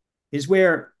is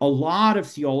where a lot of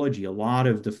theology, a lot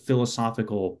of the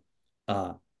philosophical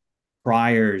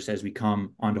priors as we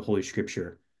come onto Holy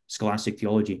Scripture, scholastic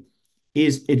theology,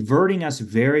 is adverting us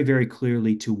very, very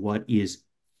clearly to what is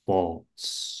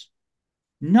false.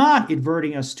 Not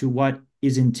adverting us to what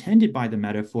is intended by the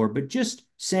metaphor, but just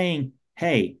saying,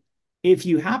 hey, if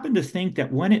you happen to think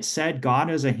that when it said God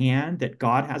has a hand, that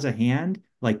God has a hand,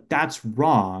 like that's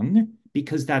wrong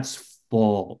because that's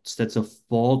false. That's a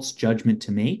false judgment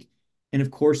to make. And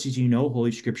of course, as you know,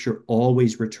 Holy Scripture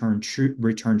always returns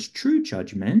true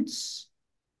judgments,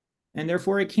 and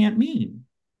therefore it can't mean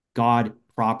God,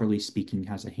 properly speaking,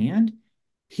 has a hand.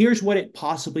 Here's what it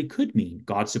possibly could mean.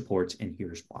 God supports, and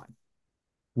here's why.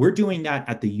 We're doing that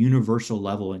at the universal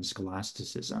level in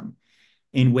scholasticism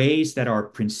in ways that are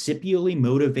principially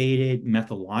motivated,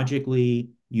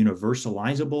 methodologically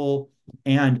universalizable,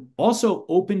 and also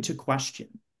open to question.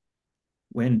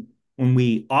 When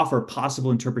we offer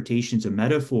possible interpretations of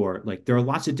metaphor, like there are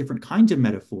lots of different kinds of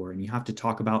metaphor, and you have to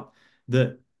talk about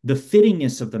the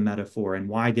fittingness of the metaphor and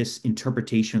why this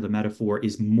interpretation of the metaphor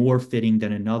is more fitting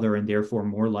than another and therefore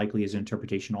more likely as an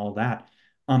interpretation, all that.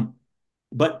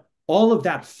 But all of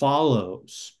that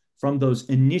follows from those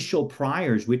initial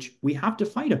priors, which we have to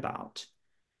fight about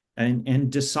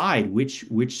and decide which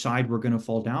side we're going to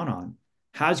fall down on.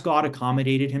 Has God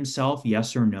accommodated himself?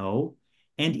 Yes or no?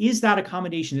 And is that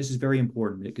accommodation, this is very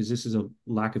important because this is a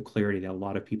lack of clarity that a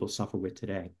lot of people suffer with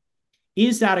today.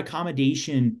 Is that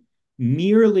accommodation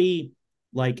merely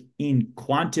like in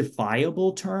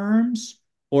quantifiable terms,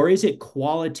 or is it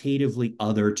qualitatively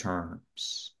other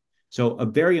terms? So a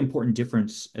very important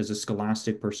difference as a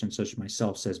scholastic person such as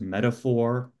myself says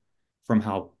metaphor from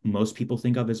how most people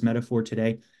think of as metaphor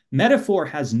today. Metaphor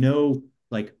has no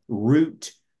like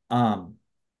root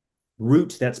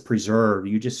that's preserved.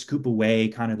 You just scoop away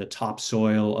kind of the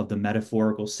topsoil of the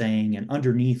metaphorical saying, and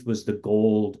underneath was the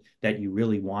gold that you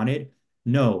really wanted.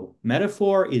 No,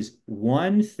 metaphor is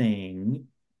one thing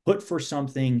put for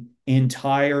something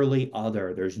entirely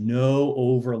other. There's no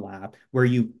overlap where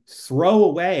you throw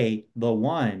away the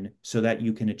one so that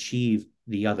you can achieve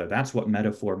the other. That's what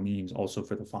metaphor means also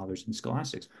for the fathers and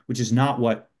scholastics, which is not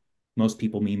what most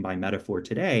people mean by metaphor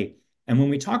today. And when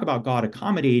we talk about God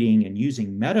accommodating and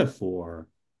using metaphor,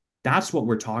 that's what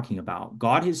we're talking about.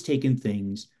 God has taken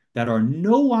things that are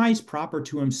no wise proper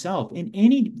to himself in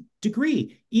any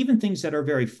degree, even things that are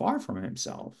very far from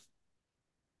himself.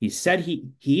 He said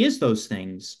he is those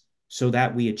things so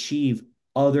that we achieve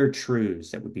other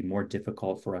truths that would be more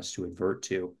difficult for us to advert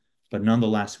to. But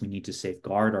nonetheless, we need to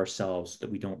safeguard ourselves so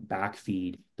that we don't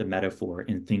backfeed the metaphor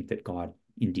and think that God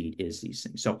indeed is these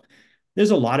things. So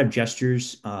there's a lot of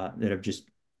gestures that have just,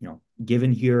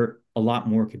 given here. A lot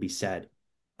more could be said,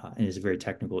 and it's a very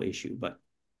technical issue, but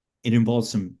it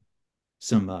involves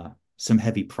some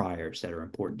heavy priors that are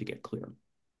important to get clear.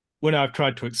 When I've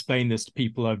tried to explain this to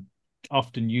people, I've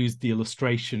often used the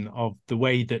illustration of the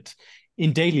way that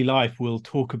in daily life we'll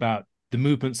talk about the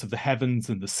movements of the heavens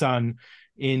and the sun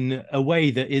in a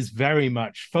way that is very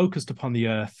much focused upon the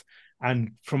earth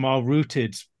and from our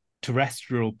rooted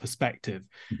terrestrial perspective.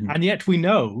 Mm-hmm. And yet we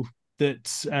know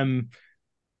that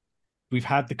we've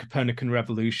had the Copernican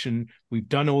revolution, we've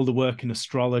done all the work in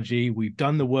astrology, we've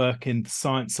done the work in the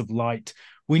science of light.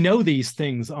 We know these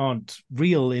things aren't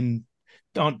true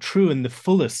in the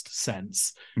fullest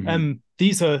sense. Mm-hmm.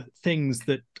 These are things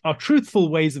that are truthful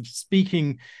ways of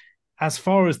speaking as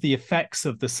far as the effects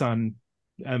of the sun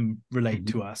relate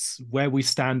to us, where we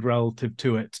stand relative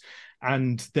to it.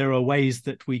 And there are ways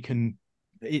that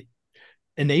it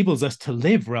enables us to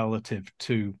live relative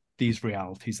to these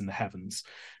realities in the heavens.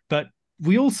 But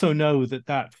we also know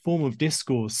that form of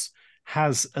discourse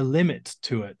has a limit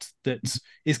to it that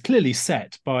is clearly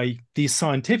set by these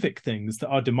scientific things that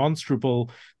are demonstrable,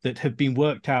 that have been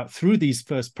worked out through these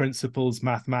first principles,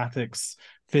 mathematics,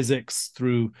 physics,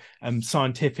 through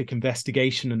scientific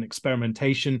investigation and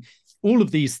experimentation. All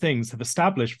of these things have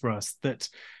established for us that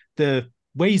the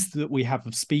ways that we have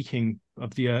of speaking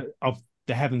of the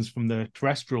heavens from the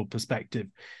terrestrial perspective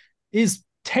is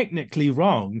technically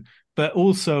wrong, but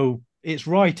also it's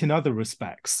right in other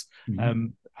respects. Mm-hmm.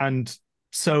 And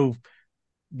so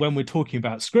when we're talking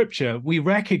about scripture, we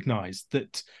recognize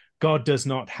that God does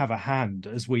not have a hand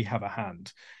as we have a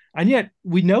hand. And yet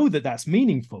we know that that's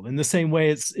meaningful in the same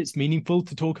way it's meaningful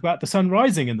to talk about the sun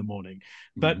rising in the morning.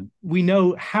 But we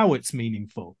know how it's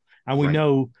meaningful, and we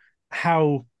know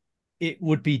how it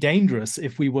would be dangerous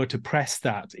if we were to press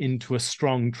that into a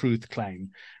strong truth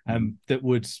claim that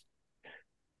would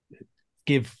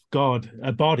give God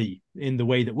a body in the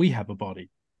way that we have a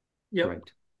body. Yep.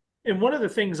 Right. And one of the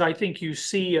things I think you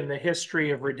see in the history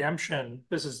of redemption,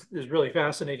 this is really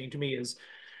fascinating to me, is,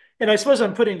 and I suppose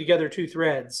I'm putting together two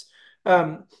threads.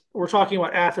 We're talking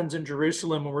about Athens and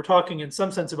Jerusalem, and we're talking in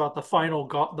some sense about the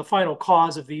final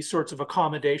cause of these sorts of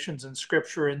accommodations in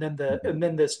Scripture, and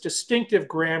then this distinctive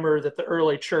grammar that the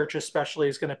early church especially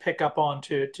is going to pick up on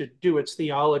to do its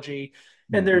theology.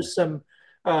 And there's some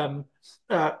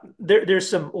there's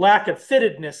some lack of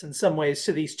fittedness in some ways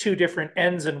to these two different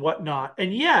ends and whatnot.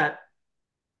 And yet,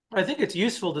 I think it's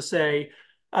useful to say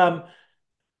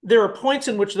there are points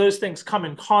in which those things come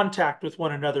in contact with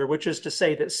one another, which is to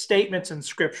say that statements in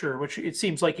Scripture, which it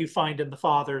seems like you find in the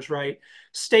Fathers, right?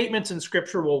 Statements in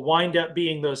Scripture will wind up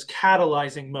being those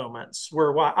catalyzing moments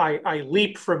where I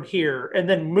leap from here and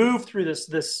then move through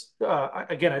this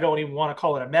again, I don't even want to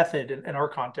call it a method in our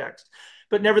context,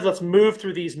 but nevertheless move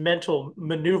through these mental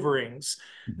maneuverings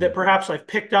that perhaps I've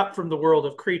picked up from the world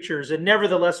of creatures. And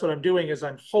nevertheless, what I'm doing is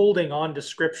I'm holding on to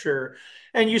Scripture.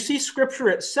 And you see Scripture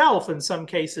itself in some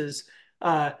cases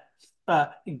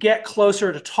get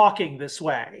closer to talking this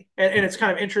way. And it's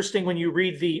kind of interesting when you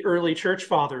read the early church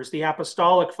fathers, the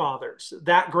apostolic fathers,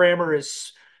 that grammar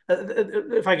is,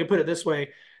 if I could put it this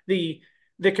way, the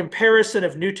comparison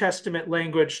of New Testament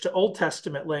language to Old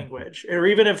Testament language, or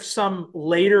even of some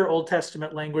later Old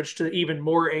Testament language to even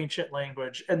more ancient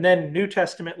language, and then New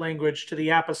Testament language to the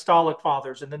Apostolic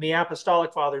Fathers, and then the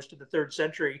Apostolic Fathers to the 3rd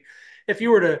century. If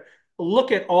you were to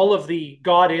look at all of the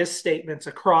God is statements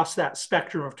across that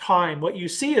spectrum of time, what you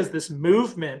see is this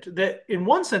movement that in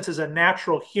one sense is a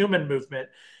natural human movement,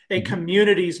 a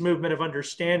community's movement of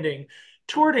understanding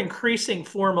toward increasing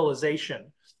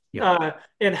formalization. Yeah.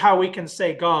 And how we can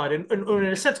say God. And in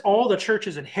a sense, all the church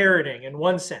is inheriting, in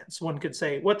one sense, one could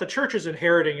say what the church is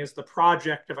inheriting is the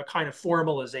project of a kind of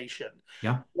formalization,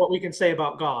 Yeah. what we can say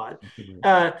about God.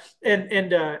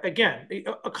 Absolutely. Again,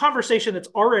 a conversation that's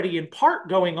already in part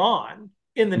going on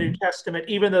in the New Mhm. Testament,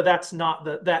 even though that's not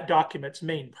that document's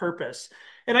main purpose.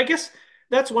 And I guess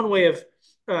that's one way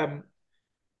um,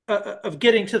 of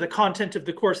getting to the content of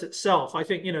the course itself. I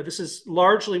think, this is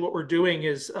largely what we're doing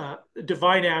is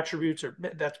divine attributes, or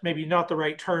that's maybe not the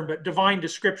right term, but divine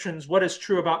descriptions, what is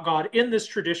true about God in this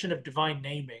tradition of divine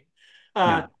naming.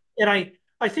 Uh, Yeah. and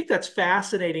I think that's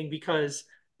fascinating because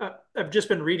I've just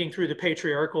been reading through the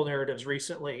patriarchal narratives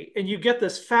recently, and you get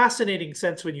this fascinating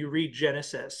sense when you read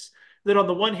Genesis that on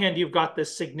the one hand you've got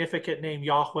this significant name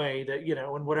Yahweh, that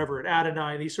and whatever,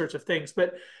 Adonai, these sorts of things,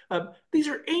 but these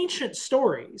are ancient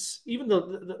stories. Even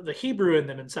the Hebrew in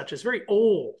them and such is very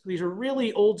old. These are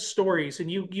really old stories,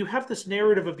 and you have this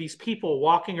narrative of these people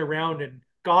walking around, and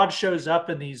God shows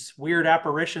up in these weird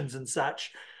apparitions and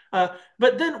such.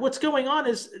 But then what's going on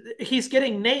is he's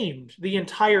getting named the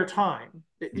entire time.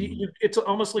 Mhm. It's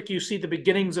almost like you see the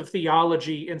beginnings of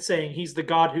theology in saying he's the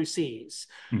God who sees,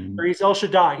 or Mhm. he's El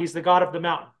Shaddai, he's the God of the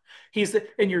mountain.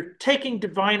 And you're taking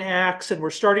divine acts, and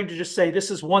we're starting to just say this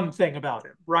is one thing about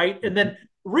him, right? And Mhm. then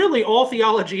really all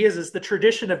theology is the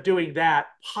tradition of doing that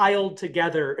piled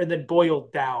together and then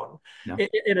boiled down Yeah.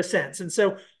 in a sense. And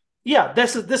so, yeah,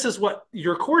 this is what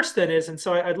your course then is. And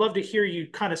so I'd love to hear you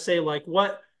kind of say, like,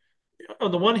 what,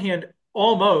 on the one hand,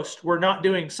 almost we're not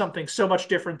doing something so much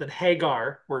different than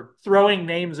Hagar. We're throwing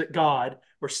names at God.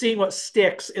 We're seeing what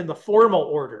sticks in the formal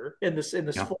order, in this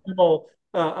Yeah. formal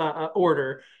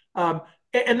order. Um,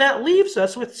 and that leaves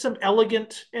us with some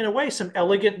elegant, in a way, some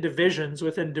elegant divisions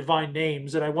within divine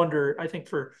names. And I wonder, I think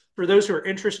for those who are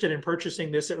interested in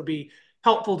purchasing this, it would be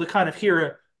helpful to kind of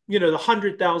hear the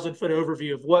 100,000 foot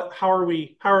overview of how are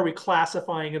we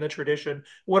classifying in the tradition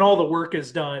when all the work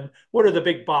is done. What are the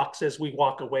big boxes we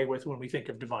walk away with when we think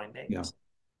of divine Yeah. names?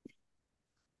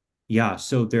 Yeah.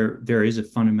 So there is a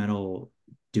fundamental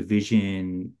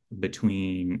division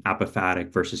between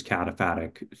apophatic versus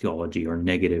cataphatic theology, or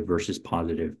negative versus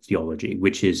positive theology,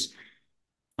 which is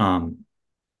um,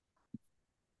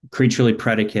 creaturely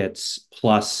predicates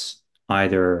plus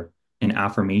either an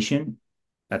affirmation,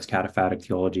 that's cataphatic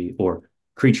theology, or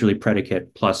creaturely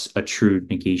predicate plus a true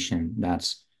negation,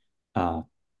 that's uh,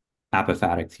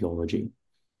 apophatic theology.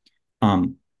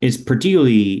 It's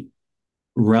particularly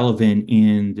relevant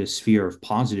in the sphere of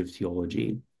positive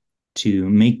theology to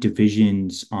make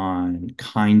divisions on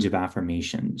kinds of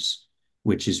affirmations,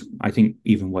 which is, I think,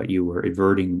 even what you were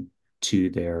adverting to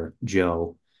there,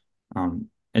 Joe.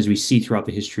 As we see throughout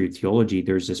the history of theology,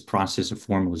 there's this process of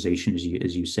formalization,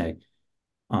 as you say.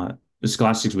 The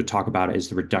scholastics would talk about it as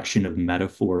the reduction of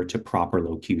metaphor to proper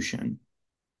locution.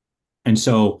 And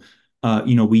so,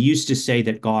 we used to say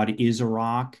that God is a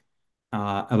rock,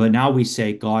 but now we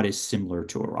say God is similar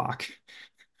to a rock.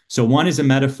 So one is a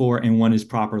metaphor and one is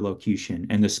proper locution.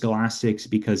 And the scholastics,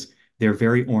 because they're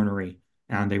very ornery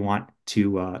and they want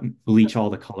to bleach all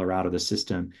the color out of the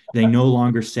system, they no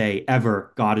longer say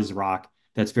ever God is a rock.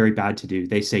 That's very bad to do.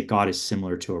 They say God is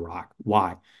similar to a rock.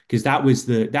 Why? Because that was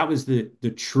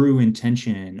the true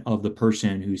intention of the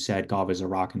person who said God was a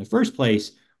rock in the first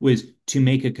place, was to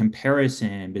make a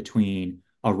comparison between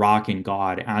a rock and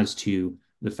God as to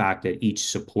the fact that each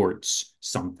supports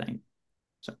something.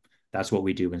 So that's what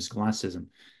we do in scholasticism.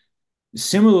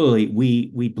 Similarly,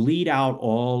 we bleed out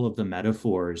all of the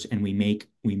metaphors and we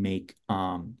make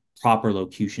proper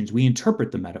locutions. We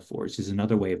interpret the metaphors is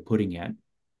another way of putting it.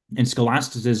 And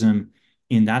scholasticism,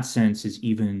 in that sense, is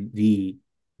even the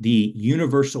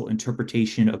universal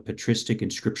interpretation of patristic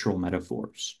and scriptural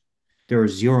metaphors. There are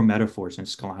zero metaphors in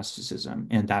scholasticism,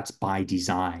 and that's by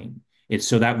design. It's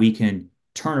so that we can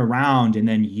turn around and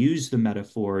then use the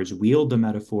metaphors, wield the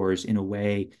metaphors in a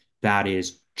way that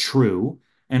is true,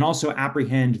 and also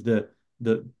apprehend the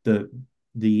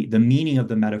meaning of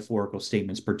the metaphorical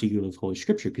statements, particularly of Holy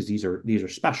Scripture, because these are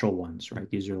special ones, right?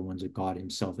 These are the ones that God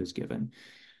Himself has given.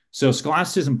 So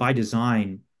scholasticism, by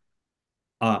design,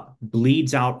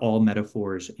 bleeds out all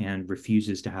metaphors and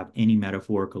refuses to have any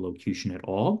metaphorical locution at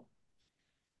all.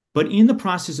 But in the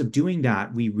process of doing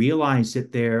that, we realize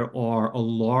that there are a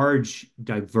large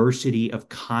diversity of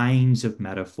kinds of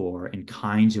metaphor and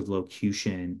kinds of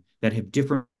locution that have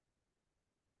different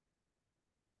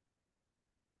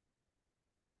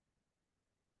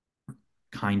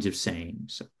kinds of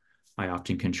sayings. I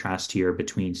often contrast here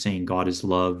between saying God is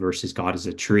love versus God is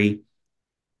a tree.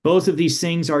 Both of these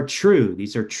things are true.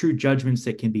 These are true judgments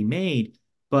that can be made,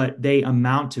 but they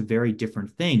amount to very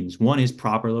different things. One is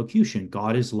proper locution.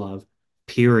 God is love,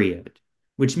 period,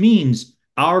 which means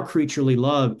our creaturely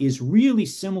love is really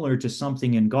similar to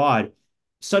something in God,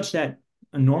 such that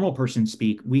a normal person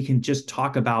speak, we can just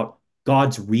talk about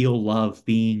God's real love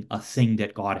being a thing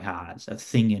that God has, a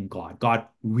thing in God. God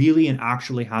really and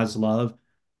actually has love,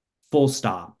 full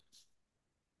stop.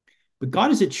 But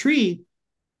God is a tree,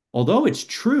 although it's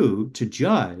true to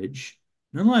judge,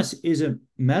 nonetheless is a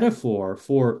metaphor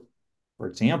for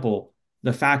example,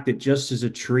 the fact that just as a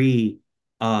tree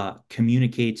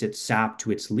communicates its sap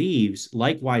to its leaves,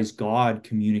 likewise God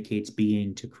communicates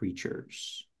being to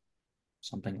creatures,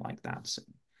 something like that. So,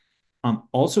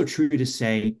 also true to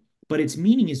say, but its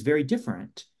meaning is very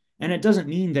different. And it doesn't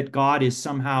mean that God is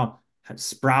somehow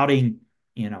sprouting,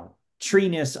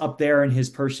 treeness up there in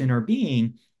his person or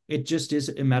being. It just is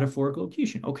a metaphorical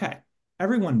locution. Okay,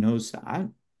 everyone knows that.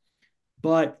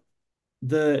 But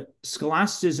the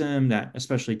scholasticism that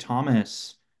especially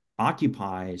Thomas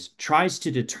occupies tries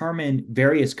to determine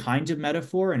various kinds of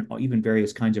metaphor and even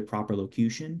various kinds of proper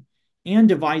locution, and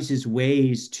devises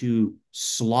ways to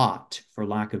slot, for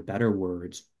lack of better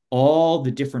words, all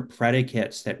the different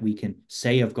predicates that we can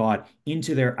say of God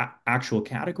into their actual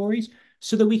categories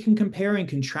so that we can compare and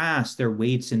contrast their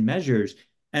weights and measures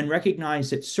and recognize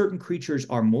that certain creatures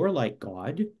are more like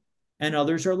God and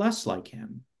others are less like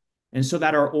him. And so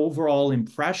that our overall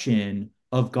impression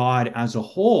of God as a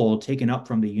whole, taken up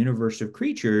from the universe of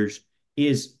creatures,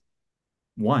 is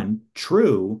one,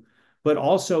 true, but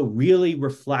also really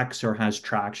reflects or has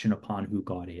traction upon who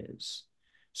God is.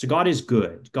 So God is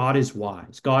good, God is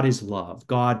wise, God is love,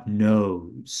 God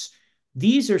knows.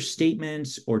 These are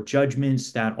statements or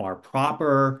judgments that are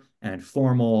proper and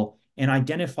formal and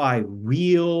identify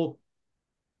real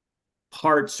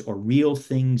parts or real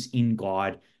things in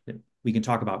God. We can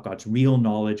talk about God's real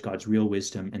knowledge, God's real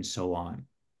wisdom, and so on.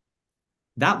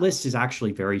 That list is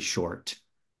actually very short.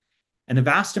 And the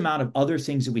vast amount of other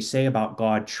things that we say about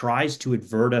God tries to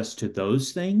advert us to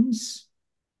those things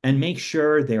and make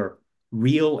sure they're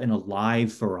real and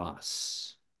alive for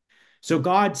us. So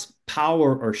God's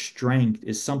power or strength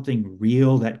is something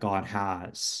real that God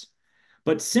has.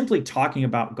 But simply talking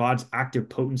about God's active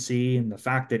potency and the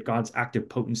fact that God's active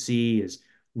potency is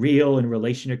real in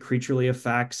relation to creaturely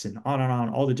effects and on,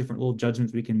 all the different little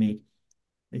judgments we can make,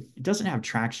 it doesn't have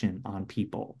traction on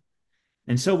people.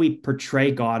 And so we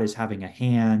portray God as having a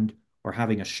hand or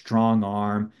having a strong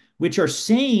arm, which are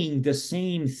saying the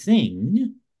same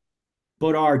thing,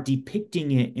 but are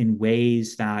depicting it in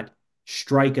ways that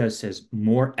strike us as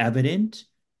more evident,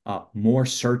 more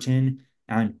certain,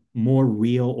 and more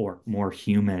real or more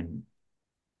human.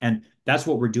 And that's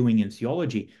what we're doing in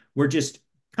theology. We're just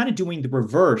kind of doing the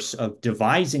reverse of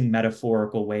devising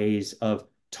metaphorical ways of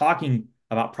talking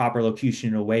about proper locution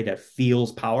in a way that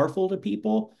feels powerful to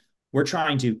people. We're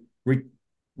trying to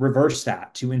reverse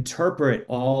that, to interpret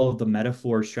all of the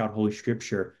metaphors throughout Holy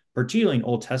Scripture, particularly in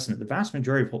Old Testament. The vast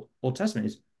majority of Old Testament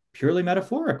is purely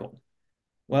metaphorical.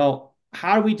 Well,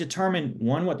 how do we determine,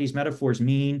 one, what these metaphors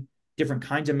mean, different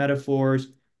kinds of metaphors,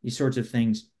 these sorts of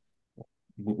things?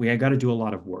 We got to do a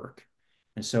lot of work.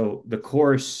 And so the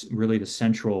course, really the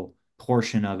central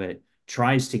portion of it,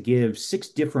 tries to give 6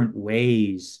 different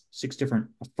ways, 6 different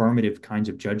affirmative kinds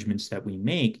of judgments that we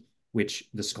make, which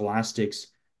the scholastics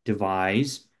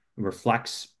devise,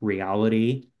 reflects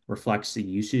reality, reflects the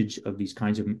usage of these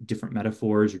kinds of different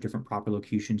metaphors or different proper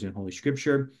locutions in Holy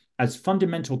Scripture as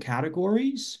fundamental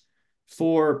categories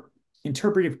for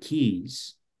interpretive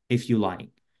keys, if you like,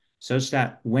 such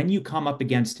that when you come up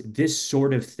against this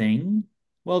sort of thing,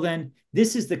 well, then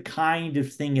this is the kind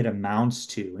of thing it amounts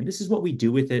to. And this is what we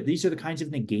do with it. These are the kinds of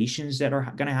negations that are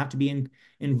going to have to be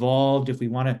involved if we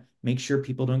want to make sure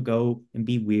people don't go and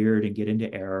be weird and get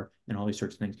into error and all these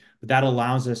sorts of things. But that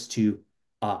allows us to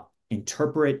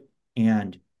interpret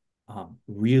and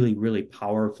really, really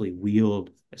powerfully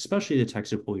wield, especially the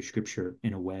text of Holy Scripture,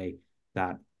 in a way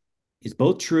that is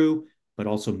both true but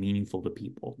also meaningful to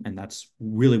people. And that's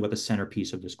really what the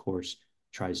centerpiece of this course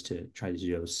tries to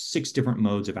do. Those 6 different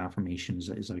modes of affirmations,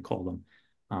 as I call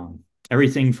them.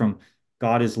 Everything from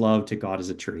God is love to God is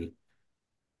a tree,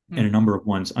 and a number of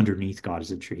ones underneath God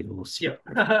is a tree. We'll see.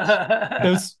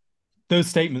 Those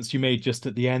statements you made just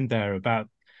at the end there about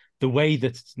the way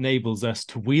that it enables us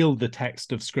to wield the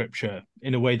text of Scripture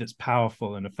in a way that's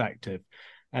powerful and effective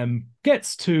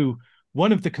gets to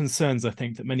one of the concerns I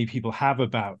think that many people have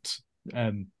about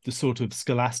the sort of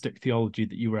scholastic theology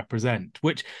that you represent,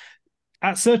 which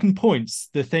at certain points,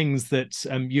 the things that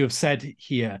you have said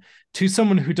here, to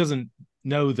someone who doesn't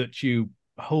know that you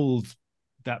hold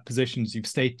that position as you've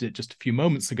stated it just a few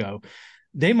moments ago,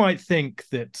 they might think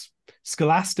that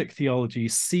scholastic theology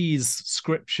sees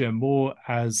Scripture more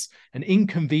as an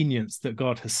inconvenience that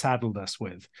God has saddled us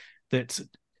with, that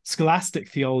scholastic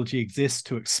theology exists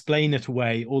to explain it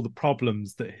away, all the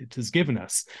problems that it has given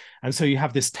us. And so you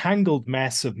have this tangled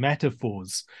mess of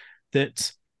metaphors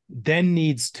that then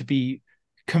needs to be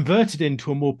converted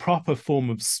into a more proper form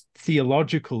of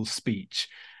theological speech,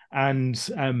 and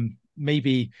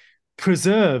maybe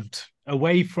preserved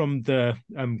away from the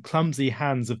clumsy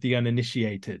hands of the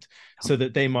uninitiated, so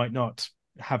that they might not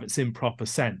have its improper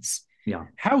sense. Yeah.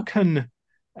 How can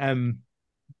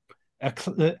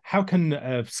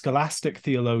a scholastic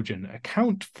theologian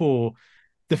account for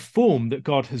the form that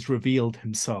God has revealed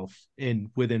himself in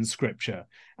within Scripture,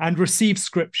 and receive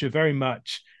Scripture very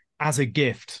much as a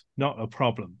gift, not a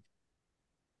problem?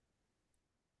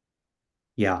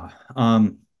 Yeah.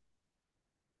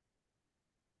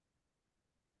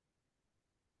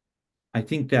 I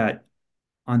think that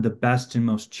on the best and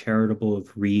most charitable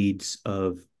of reads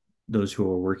of those who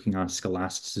are working on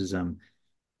scholasticism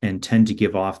and tend to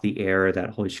give off the air that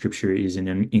Holy Scripture is an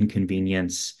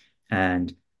inconvenience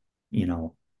and, you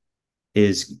know,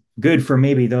 is good for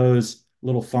maybe those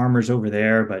little farmers over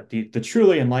there, but the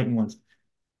truly enlightened ones,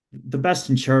 the best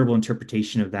and charitable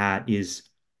interpretation of that is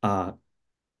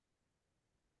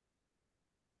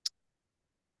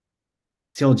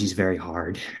theology is very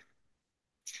hard.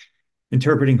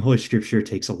 Interpreting Holy Scripture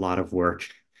takes a lot of work.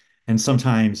 And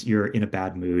sometimes you're in a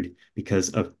bad mood because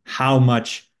of how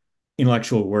much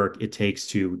intellectual work it takes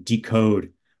to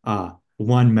decode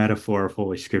one metaphor of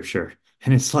Holy Scripture.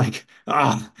 And it's like,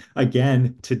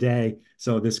 again, today.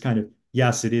 So this kind of,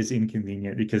 yes, it is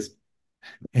inconvenient because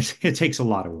it takes a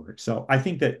lot of work. So I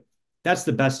think that that's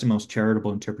the best and most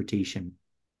charitable interpretation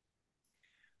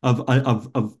of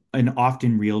an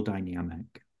often real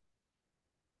dynamic.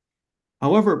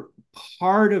 However,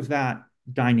 part of that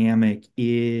dynamic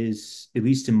is, at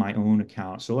least in my own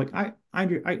account, so like I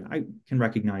can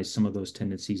recognize some of those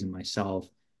tendencies in myself,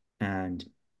 and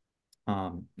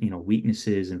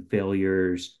weaknesses and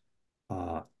failures.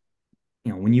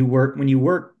 When you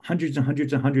work hundreds and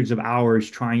hundreds and hundreds of hours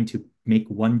trying to make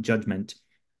one judgment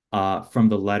from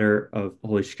the letter of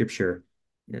Holy Scripture,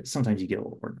 sometimes you get a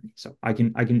little ordinary. So I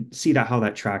can see that how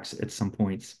that tracks at some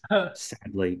points,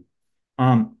 sadly.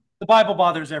 The Bible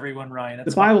bothers everyone, Ryan.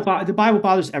 The Bible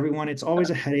bothers everyone. It's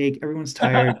always a headache. Everyone's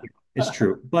tired. It's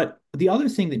true. But the other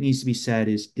thing that needs to be said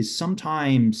is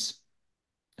sometimes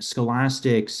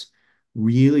scholastics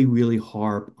really, really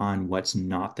harp on what's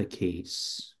not the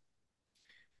case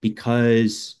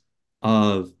because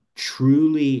of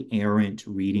truly errant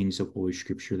readings of Holy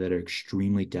Scripture that are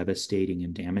extremely devastating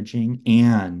and damaging,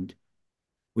 and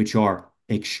which are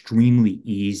extremely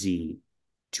easy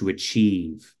to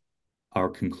achieve or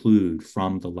conclude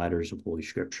from the letters of Holy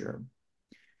Scripture.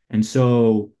 And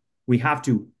so we have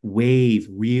to wave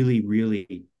really,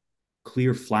 really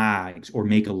clear flags or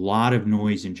make a lot of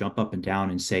noise and jump up and down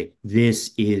and say,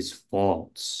 this is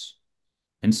false.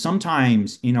 And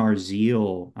sometimes in our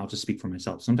zeal, I'll just speak for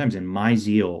myself, sometimes in my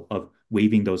zeal of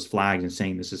waving those flags and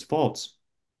saying this is false,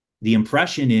 the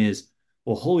impression is,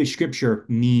 well, Holy Scripture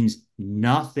means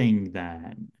nothing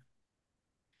then.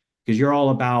 Because you're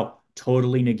all about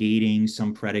totally negating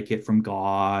some predicate from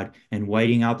God and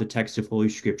whiting out the text of Holy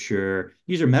Scripture.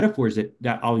 These are metaphors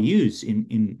that I'll use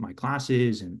in my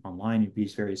classes and online and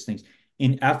these various things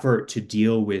in effort to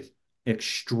deal with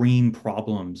extreme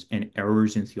problems and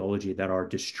errors in theology that are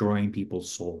destroying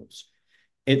people's souls.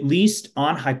 At least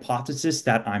on hypothesis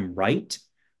that I'm right,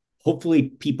 hopefully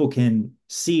people can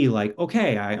see like,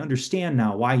 okay, I understand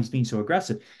now why he's being so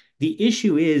aggressive. The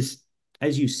issue is,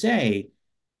 as you say,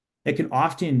 it can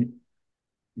often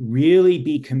really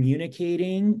be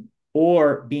communicating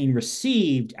or being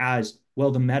received as,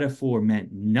 well, the metaphor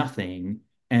meant nothing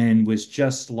and was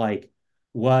just like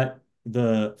what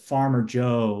the farmer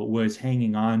Joe was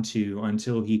hanging on to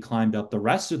until he climbed up the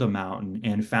rest of the mountain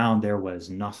and found there was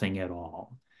nothing at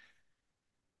all.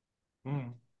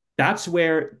 That's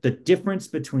where the difference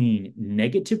between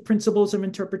negative principles of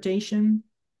interpretation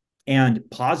and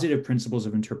positive principles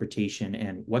of interpretation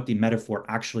and what the metaphor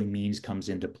actually means comes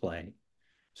into play.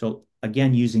 So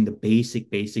again, using the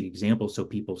basic example so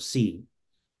people see,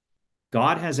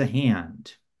 God has a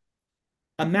hand.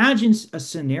 Imagine a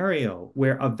scenario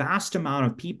where a vast amount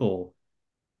of people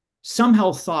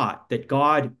somehow thought that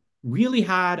God really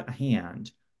had a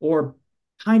hand, or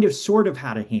kind of sort of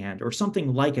had a hand, or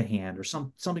something like a hand, or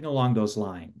something along those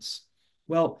lines.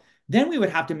 Well, then we would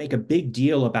have to make a big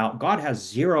deal about God has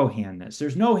zero handness.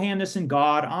 There's no handness in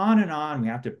God, on and on. We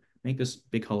have to make this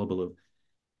big hullabaloo.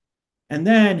 And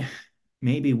then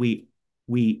maybe we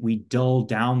we dull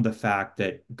down the fact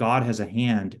that God has a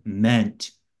hand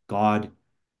meant God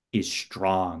is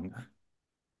strong.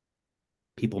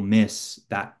 People miss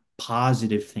that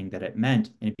positive thing that it meant,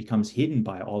 and it becomes hidden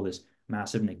by all this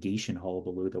massive negation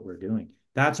hullabaloo that we're doing.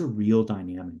 That's a real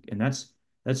dynamic, and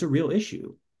that's a real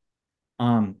issue.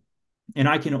 Um, and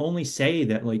I can only say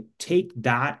that, like, take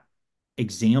that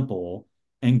example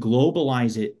and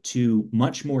globalize it to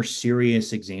much more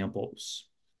serious examples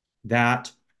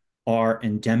that are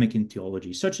endemic in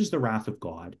theology, such as the wrath of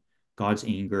God, God's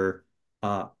anger,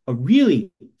 a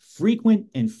really frequent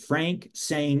and frank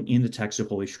saying in the text of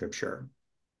Holy Scripture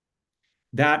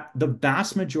that the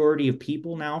vast majority of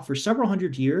people now, for several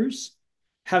hundred years,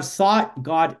 have thought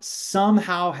God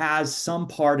somehow has some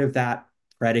part of that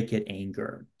predicate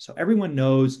anger. So everyone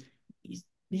knows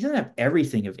he doesn't have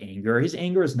everything of anger. His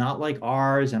anger is not like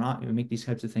ours, and we make these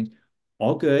types of things.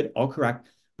 All good, all correct.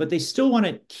 But they still want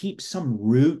to keep some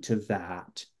root of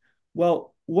that.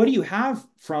 Well, what do you have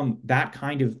from that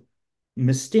kind of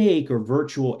mistake or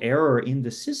virtual error in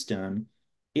the system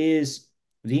is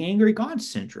the angry God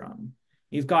syndrome.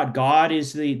 You've got God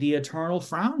is the eternal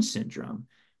frown syndrome.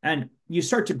 And you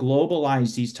start to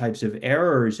globalize these types of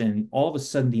errors, and all of a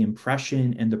sudden, the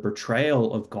impression and the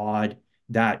portrayal of God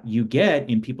that you get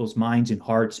in people's minds and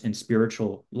hearts and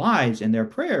spiritual lives and their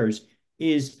prayers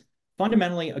is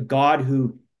fundamentally a God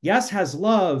who, yes, has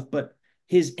love, but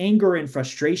his anger and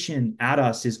frustration at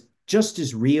us is just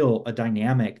as real a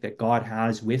dynamic that God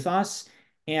has with us.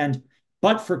 And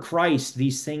but for Christ,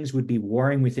 these things would be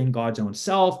warring within God's own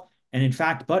self. And in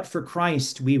fact, but for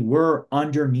Christ, we were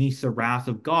underneath the wrath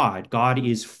of God. God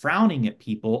is frowning at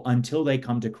people until they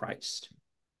come to Christ.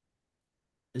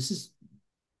 This is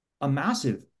a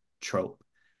massive trope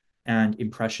and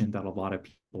impression that a lot of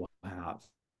people have.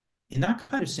 In that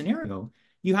kind of scenario,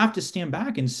 you have to stand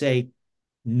back and say,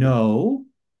 no,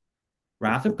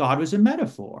 wrath of God was a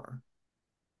metaphor.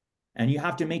 And you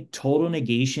have to make total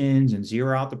negations and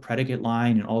zero out the predicate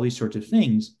line and all these sorts of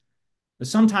things. But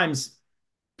sometimes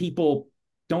people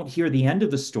don't hear the end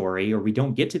of the story, or we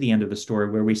don't get to the end of the story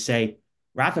where we say,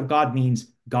 wrath of God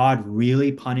means God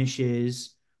really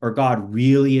punishes, or God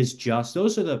really is just.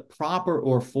 Those are the proper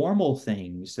or formal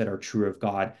things that are true of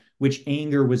God, which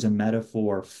anger was a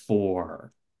metaphor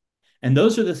for. And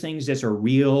those are the things that are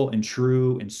real and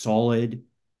true and solid,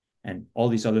 and all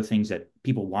these other things that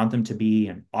people want them to be.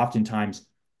 And oftentimes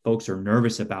folks are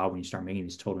nervous about when you start making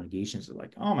these total negations. They're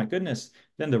like, oh my goodness,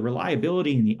 then the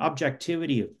reliability and the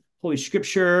objectivity of Holy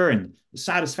Scripture and the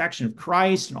satisfaction of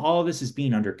Christ and all of this is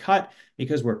being undercut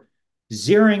because we're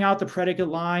zeroing out the predicate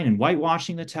line and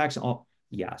whitewashing the text. All,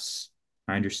 yes,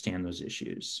 I understand those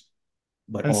issues.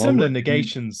 But And all similar we're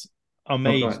negations are oh, go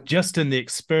made ahead. just in the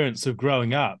experience of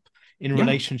growing up in Yeah,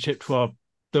 relationship to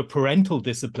the parental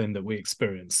discipline that we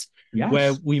experience,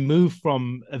 where yes, we move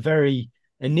from a very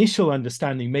initial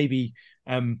understanding, maybe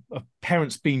of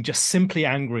parents being just simply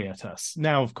angry at us.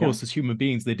 Now, of yeah, course, as human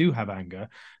beings, they do have anger,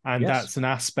 and yes. that's an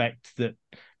aspect that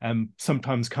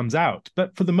sometimes comes out.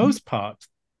 But for the most part,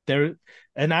 they're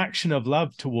an action of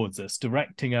love towards us,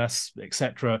 directing us,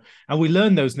 etc. And we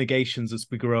learn those negations as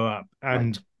we grow up Right.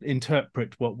 and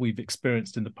interpret what we've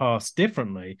experienced in the past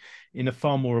differently in a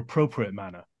far more appropriate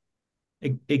manner.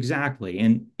 Exactly.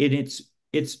 And it's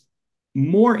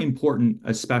more important,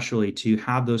 especially to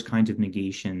have those kinds of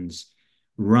negations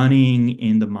running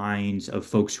in the minds of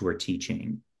folks who are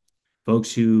teaching,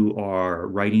 folks who are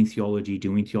writing theology,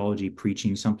 doing theology,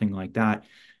 preaching, something like that.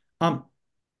 Um,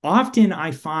 Often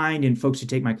I find in folks who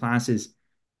take my classes,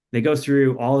 they go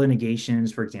through all the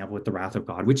negations, for example, with the wrath of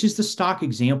God, which is the stock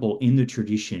example in the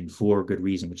tradition for good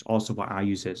reason, which is also why I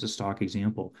use it as a stock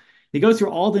example. They go through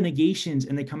all the negations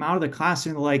and they come out of the class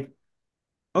and they're like,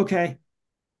 okay,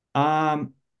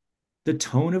 um, the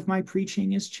tone of my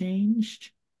preaching has changed,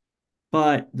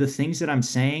 but the things that I'm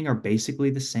saying are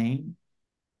basically the same.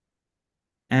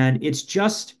 And it's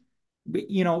just,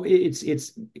 it's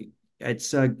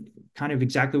kind of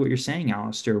exactly what you're saying,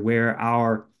 Alastair, where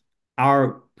our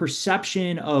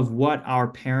perception of what our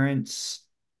parents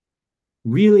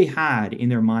really had in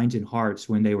their minds and hearts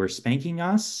when they were spanking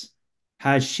us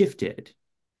has shifted.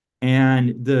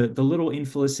 And the little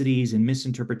infelicities and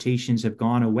misinterpretations have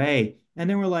gone away. And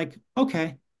then we're like,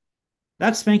 okay,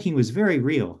 that spanking was very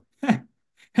real.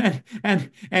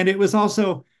 And it was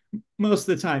also most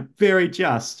of the time very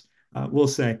just. We'll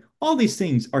say all these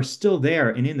things are still there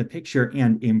and in the picture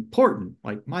and important.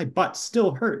 Like my butt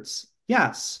still hurts.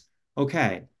 Yes.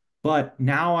 Okay. But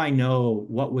now I know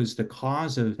what was the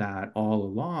cause of that all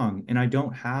along. And I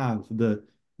don't have the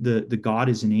God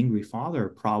is an angry father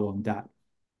problem that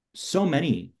so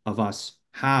many of us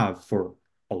have for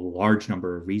a large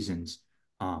number of reasons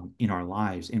in our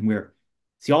lives, and where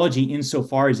theology,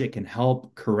 insofar as it can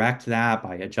help correct that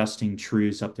by adjusting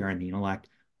truths up there in the intellect,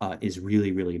 is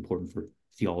really, really important for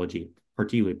theology,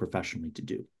 particularly professionally, to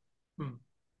do. Hmm.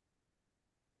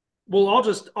 Well, I'll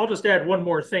just add one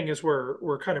more thing as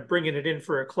we're kind of bringing it in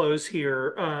for a close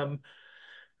here.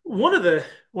 One of the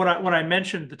when I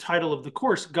mentioned the title of the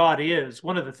course, God is,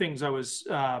 one of the things I was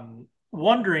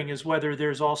wondering is whether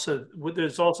there's also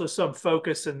some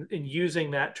focus in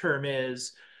using that term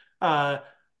is uh,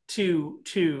 to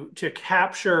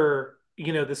capture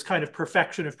this kind of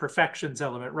perfection of perfections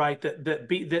element, right?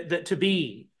 That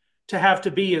to have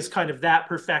to be is kind of that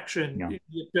perfection Yeah.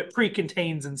 that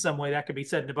pre-contains in some way. That could be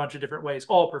said in a bunch of different ways,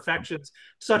 all perfections,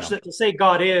 such Yeah. that to say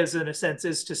God is, in a sense,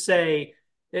 is to say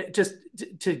just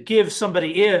to give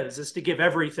somebody is to give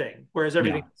everything, whereas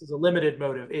everything Yeah. is a limited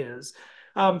motive is.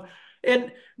 Um,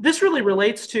 and this really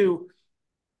relates to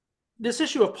this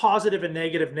issue of positive and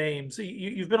negative names.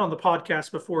 You've been on the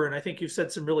podcast before, and I think you've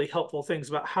said some really helpful things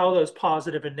about how those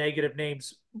positive and negative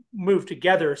names move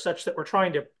together, such that we're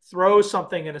trying to throw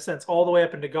something, in a sense, all the way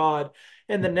up into God.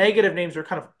 And the negative names are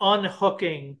kind of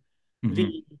unhooking the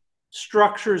Mm-hmm.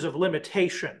 structures of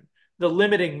limitation, the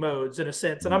limiting modes, in a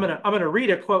sense. And I'm gonna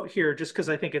read a quote here just because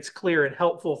I think it's clear and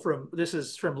helpful. This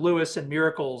is from Lewis and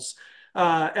Miracles,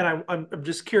 and I'm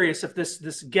just curious if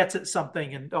this gets at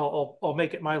something, and I'll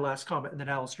make it my last comment, and then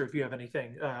Alastair, if you have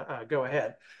anything, go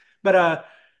ahead. But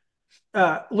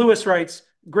Lewis writes,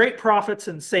 great prophets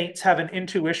and saints have an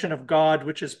intuition of God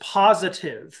which is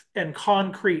positive and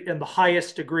concrete in the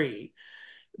highest degree,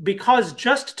 because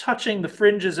just touching the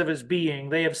fringes of his being,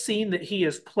 they have seen that he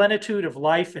is plenitude of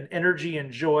life and energy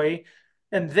and joy,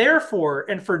 and therefore,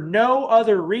 and for no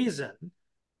other reason,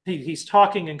 he's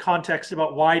talking in context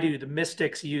about why do the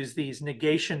mystics use these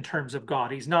negation terms of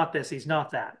God. He's not this, he's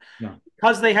not that. Yeah.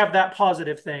 Because they have that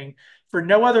positive thing, for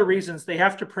no other reasons, they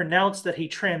have to pronounce that he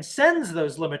transcends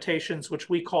those limitations, which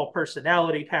we call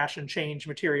personality, passion, change,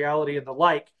 materiality, and the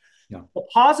like. Yeah. The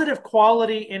positive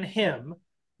quality in him,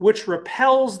 which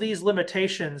repels these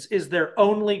limitations, is their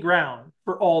only ground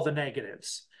for all the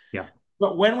negatives. Yeah.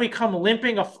 But when we come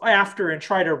limping after and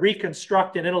try to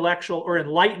reconstruct an intellectual or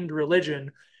enlightened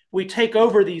religion, we take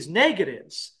over these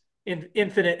negatives,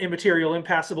 infinite, immaterial,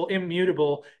 impassible,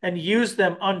 immutable, and use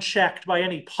them unchecked by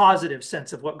any positive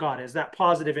sense of what God is, that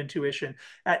positive intuition.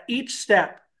 At each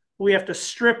step, we have to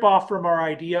strip off from our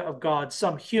idea of God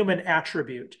some human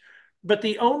attribute. But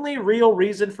the only real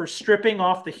reason for stripping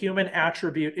off the human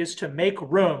attribute is to make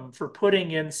room for putting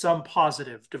in some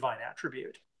positive divine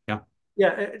attribute. Yeah.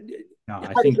 Yeah. Yeah. I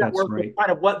How does think that that's work with right.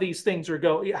 kind of what these things are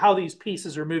how these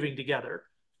pieces are moving together?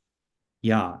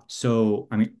 Yeah. So,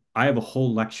 I mean, I have a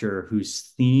whole lecture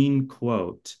whose theme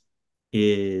quote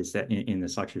is that in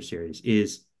this lecture series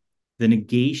is the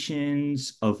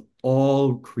negations of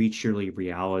all creaturely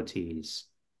realities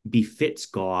befits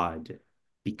God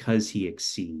because he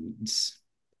exceeds.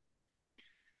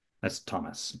 That's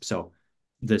Thomas. So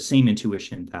the same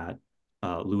intuition that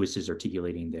Lewis is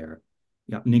articulating there.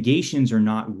 Yeah, negations are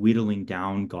not whittling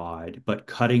down God, but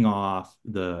cutting off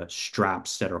the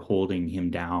straps that are holding him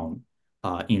down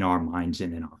in our minds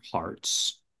and in our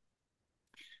hearts.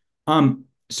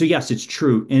 So yes, it's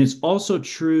true. And it's also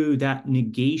true that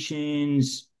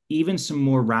negations, even some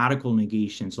more radical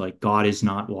negations like God is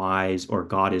not wise or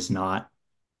God is not,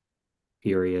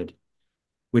 period,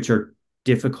 which are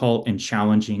difficult and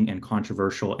challenging and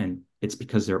controversial, and it's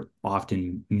because they're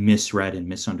often misread and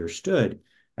misunderstood.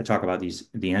 I talk about these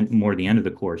the end of the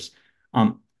course.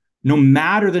 No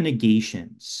matter the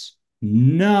negations,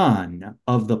 none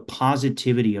of the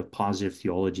positivity of positive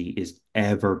theology is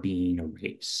ever being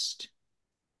erased.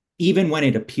 Even when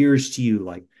it appears to you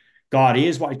like God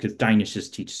is why, because Dionysius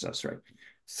teaches us, right?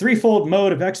 Threefold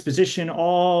mode of exposition,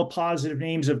 all positive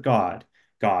names of God.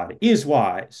 God is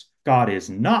wise. God is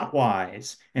not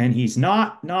wise. And he's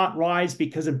not wise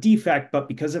because of defect, but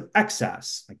because of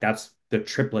excess. Like that's the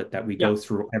triplet that we Yeah. go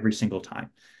through every single time.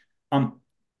 Um,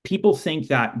 People think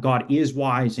that God is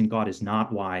wise and God is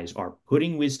not wise are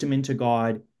putting wisdom into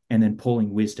God and then pulling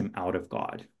wisdom out of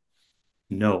God.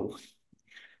 No,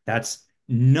 that's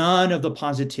none of the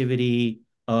positivity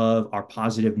of our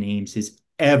positive names is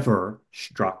ever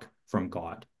struck from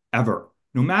God, ever.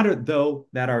 No matter, though,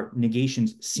 that our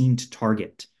negations seem to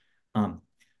target.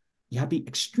 You have to be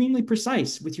extremely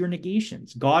precise with your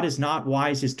negations. God is not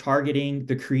wise is targeting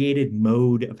the created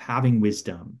mode of having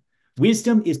wisdom.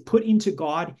 Wisdom is put into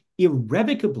God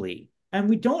irrevocably, and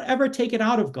we don't ever take it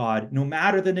out of God, no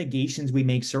matter the negations we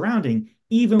make surrounding,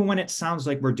 even when it sounds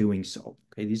like we're doing so.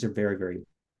 Okay, these are very, very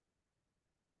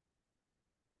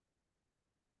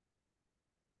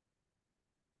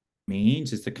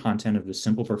remains. It's the content of the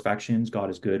simple perfections. God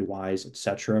is good, wise,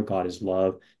 etc. God is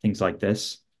love, things like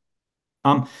this.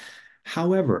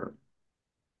 However,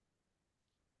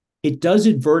 it does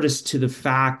advert us to the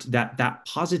fact that that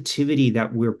positivity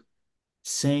that we're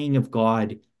saying of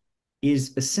God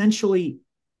is essentially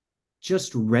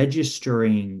just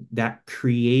registering that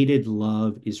created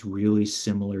love is really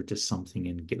similar to something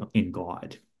in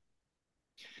God.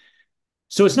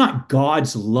 So it's not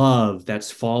God's love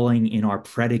that's falling in our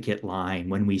predicate line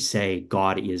when we say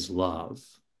God is love.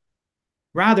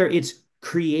 Rather, it's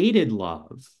created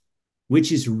love,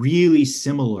 which is really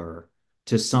similar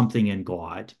to something in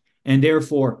God, and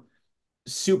therefore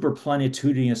super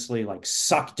plenitudinously like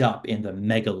sucked up in the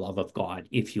mega love of God,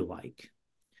 if you like.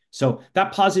 So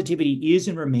that positivity is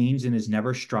and remains and is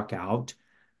never struck out,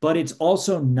 but it's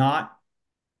also not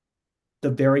the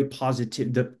very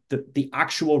positive, the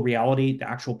actual reality, the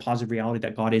actual positive reality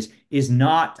that God is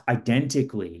not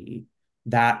identically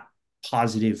that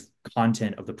positive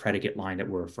content of the predicate line that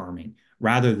we're affirming.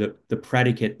 Rather, the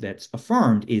predicate that's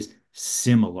affirmed is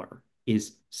similar to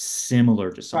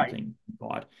Right. something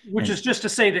God. Which And is just to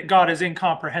say that God is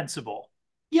incomprehensible.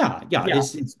 yeah, Yeah.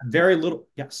 it's very little.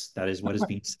 Yes, that is what is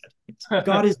being said.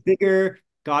 God is bigger.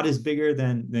 God is bigger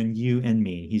than you and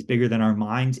me. He's bigger than our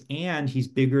minds, and he's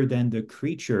bigger than the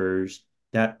creatures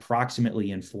that proximately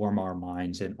inform our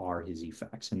minds and are his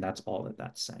effects. And that's all that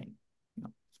that's saying.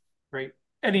 Great.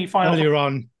 Any final Earlier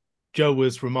on, Joe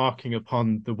was remarking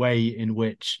upon the way in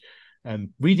which,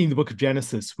 reading the book of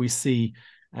Genesis, we see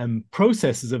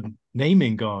processes of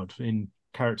naming God in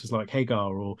characters like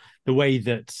Hagar, or the way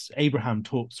that Abraham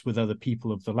talks with other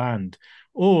people of the land,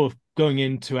 or going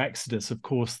into Exodus, of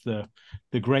course, the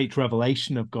great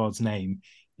revelation of God's name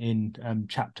in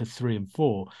chapter 3 and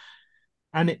 4.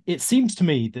 And it seems to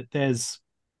me that there's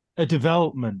a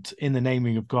development in the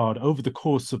naming of God over the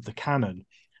course of the canon.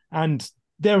 And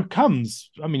there comes,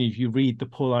 I mean, if you read the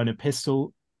Pauline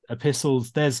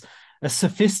epistles, there's a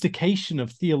sophistication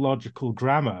of theological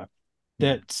grammar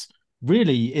that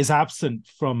really is absent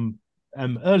from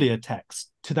earlier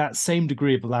texts to that same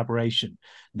degree of elaboration.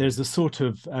 There's a sort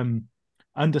of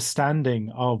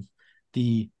understanding of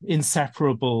the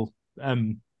inseparable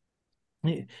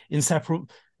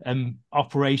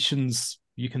operations.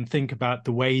 You can think about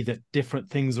the way that different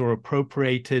things are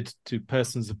appropriated to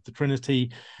persons of the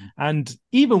Trinity. And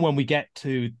even when we get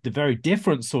to the very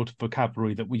different sort of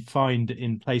vocabulary that we find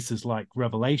in places like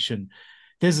Revelation,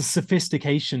 there's a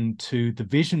sophistication to the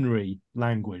visionary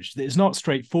language that is not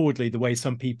straightforwardly the way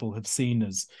some people have seen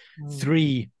as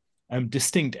three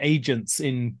distinct agents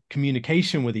in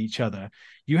communication with each other.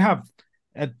 You have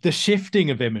the shifting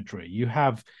of imagery. You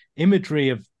have imagery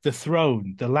of the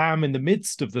throne, the lamb in the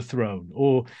midst of the throne,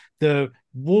 or the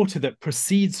water that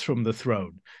proceeds from the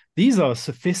throne. These are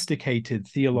sophisticated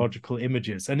theological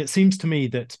images. And it seems to me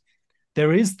that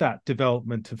there is that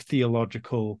development of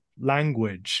theological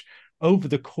language over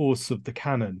the course of the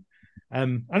canon.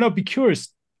 And I'd be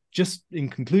curious, just in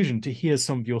conclusion, to hear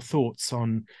some of your thoughts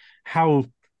on how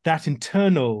that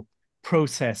internal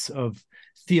process of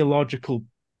theological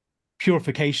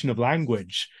purification of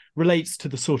language relates to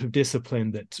the sort of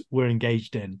discipline that we're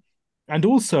engaged in, and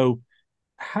also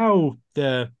how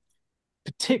the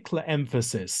particular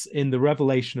emphasis in the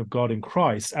revelation of God in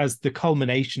Christ as the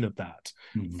culmination of that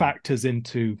factors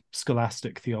into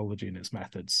scholastic theology and its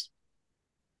methods.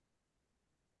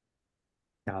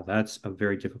 Yeah, that's a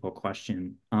very difficult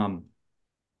question.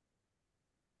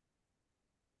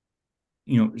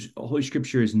 Holy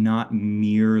Scripture is not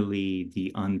merely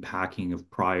the unpacking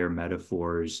of prior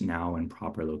metaphors now in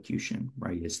proper locution,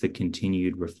 right? It's the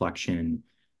continued reflection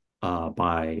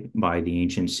by the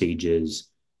ancient sages,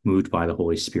 moved by the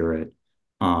Holy Spirit,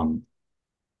 to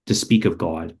speak of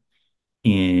God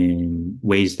in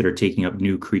ways that are taking up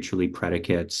new creaturely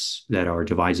predicates, that are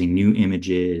devising new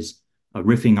images,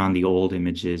 riffing on the old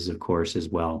images, of course, as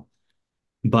well.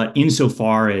 But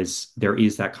insofar as there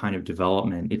is that kind of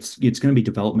development, it's going to be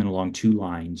development along two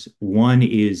lines. One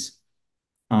is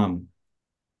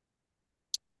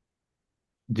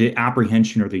the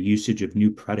apprehension or the usage of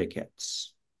new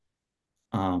predicates,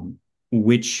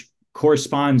 which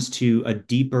corresponds to a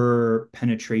deeper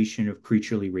penetration of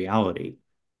creaturely reality.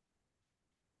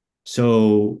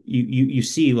 So you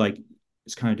see like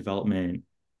this kind of development,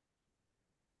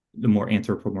 the more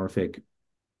anthropomorphic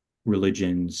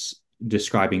religions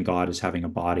describing God as having a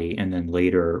body, and then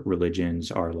later religions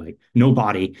are like no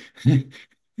body.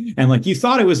 And like you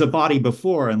thought it was a body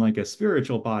before and like a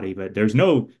spiritual body, but there's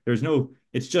no,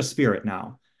 it's just spirit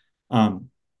now.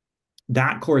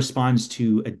 That corresponds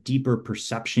to a deeper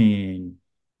perception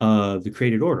of the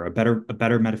created order, a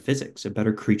better metaphysics, a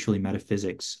better creaturely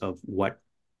metaphysics of what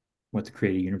the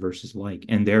created universe is like,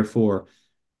 and therefore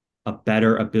a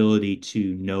better ability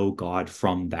to know God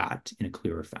from that in a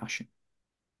clearer fashion.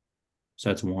 So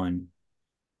that's one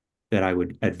that I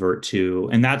would advert to.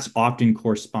 And that's often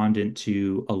correspondent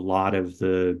to a lot of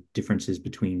the differences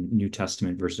between New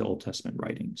Testament versus Old Testament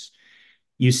writings.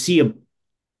 You see,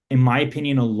 in my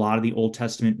opinion, a lot of the Old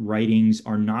Testament writings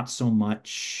are not so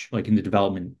much like in the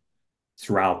development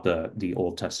throughout the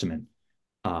Old Testament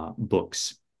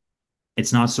books.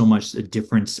 It's not so much a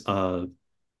difference of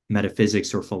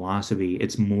metaphysics or philosophy.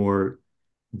 It's more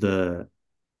the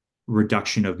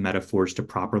reduction of metaphors to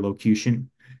proper locution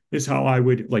is how I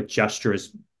would like gesture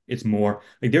as it's more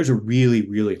like there's a really,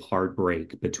 really hard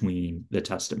break between the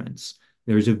testaments.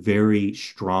 There's a very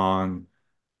strong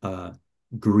uh,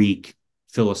 Greek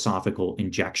philosophical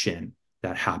injection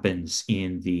that happens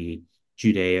in the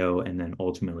Judeo and then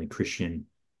ultimately Christian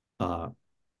uh,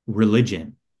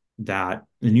 religion that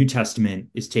the New Testament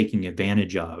is taking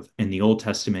advantage of, and the Old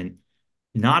Testament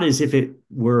not as if it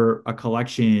were a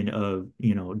collection of,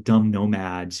 dumb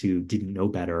nomads who didn't know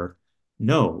better.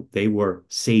 No, they were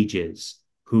sages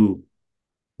who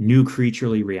knew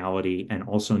creaturely reality and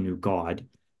also knew God,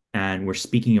 and were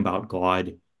speaking about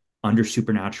God under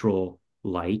supernatural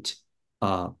light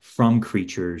from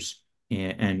creatures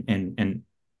and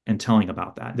telling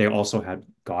about that. They also had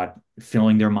God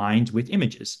filling their minds with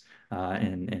images,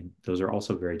 and those are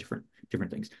also very different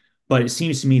things. But it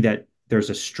seems to me that there's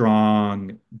a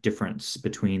strong difference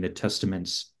between the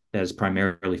testaments as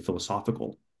primarily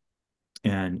philosophical.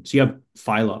 And so you have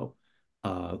Philo,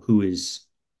 who is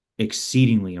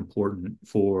exceedingly important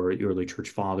for the early church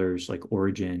fathers like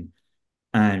Origen,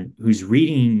 and who's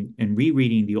reading and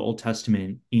rereading the Old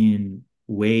Testament in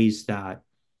ways that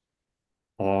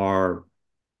are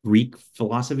Greek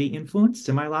philosophy influenced.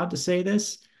 Am I allowed to say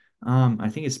this? I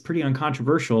think it's pretty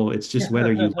uncontroversial. It's just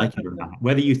whether you like it or not,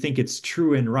 whether you think it's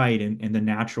true and right in the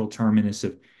natural terminus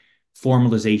of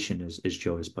formalization, as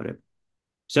Joe has put it.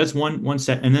 So that's one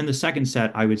set. And then the second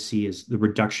set I would see is the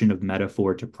reduction of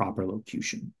metaphor to proper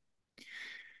locution.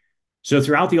 So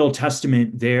throughout the Old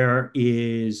Testament, there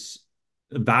is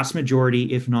a vast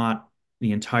majority, if not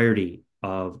the entirety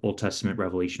of Old Testament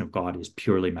revelation of God is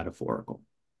purely metaphorical.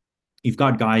 You've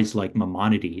got guys like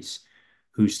Maimonides,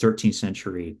 who's 13th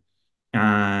century,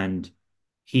 and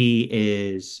he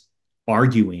is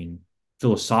arguing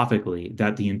philosophically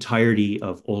that the entirety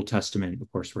of Old Testament,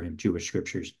 of course, for him, Jewish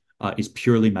scriptures, is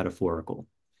purely metaphorical.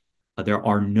 There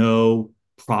are no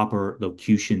proper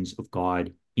locutions of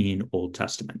God in Old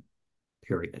Testament,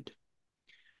 period.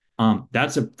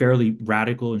 That's a fairly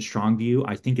radical and strong view.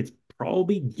 I think it's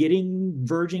probably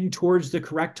verging towards the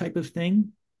correct type of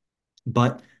thing,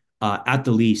 but at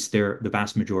the least, the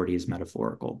vast majority is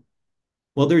metaphorical.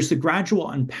 Well, there's the gradual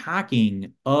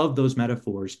unpacking of those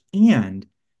metaphors, and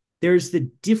there's the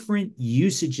different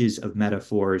usages of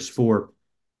metaphors for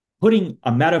putting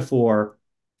a metaphor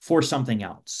for something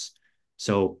else.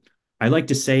 So I like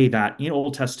to say that in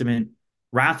Old Testament,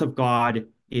 wrath of God,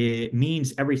 it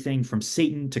means everything from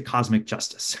Satan to cosmic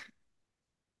justice.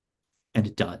 And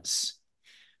it does.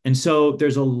 And so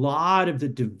there's a lot of the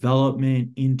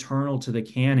development internal to the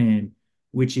canon,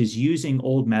 which is using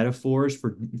old metaphors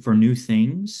for new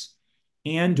things,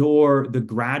 and or the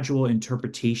gradual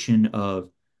interpretation of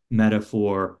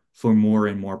metaphor for more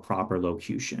and more proper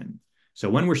locution. So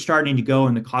when we're starting to go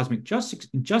in the cosmic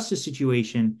justice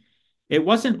situation, it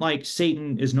wasn't like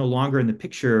Satan is no longer in the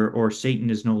picture or Satan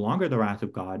is no longer the wrath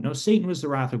of God. No, Satan was the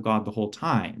wrath of God the whole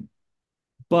time.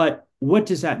 But what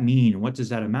does that mean? What does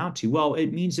that amount to? Well,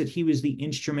 it means that he was the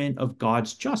instrument of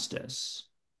God's justice.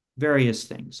 Various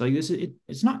things like this.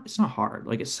 It's not hard.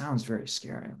 Like it sounds very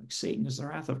scary. Like Satan is the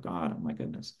wrath of God. Oh my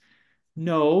goodness.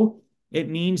 No, it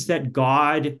means that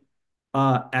God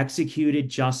executed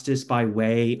justice by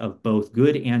way of both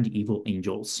good and evil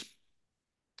angels.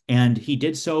 And he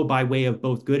did so by way of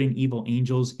both good and evil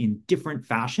angels in different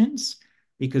fashions,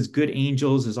 because good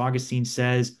angels, as Augustine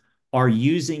says, are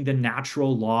using the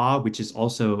natural law, which is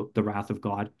also the wrath of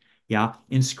God, yeah,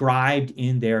 inscribed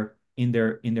in their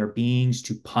beings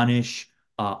to punish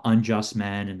unjust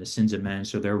men and the sins of men.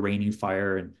 So they're raining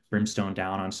fire and brimstone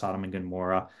down on Sodom and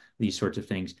Gomorrah, these sorts of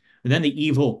things. And then the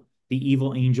evil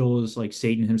angels like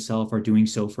Satan himself are doing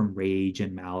so from rage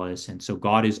and malice. And so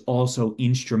God is also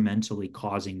instrumentally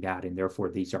causing that. And therefore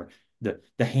these are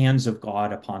the hands of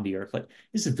God upon the earth. Like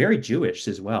this is very Jewish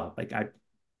as well. Like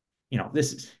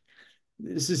this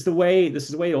is the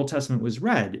way Old Testament was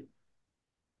read.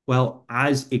 Well,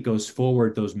 as it goes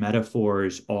forward, those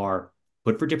metaphors are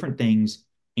put for different things,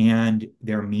 and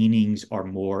their meanings are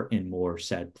more and more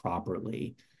said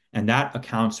properly. And that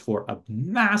accounts for a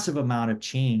massive amount of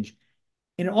change.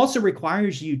 And it also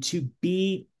requires you to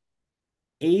be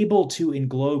able to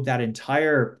englobe that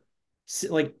entire,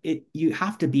 like it, you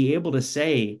have to be able to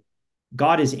say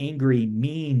God is angry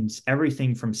means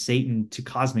everything from Satan to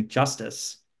cosmic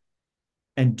justice,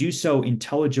 and do so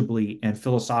intelligibly and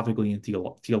philosophically and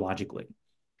theologically.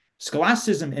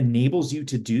 Scholasticism enables you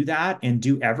to do that and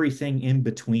do everything in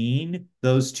between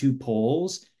those two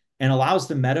poles, and allows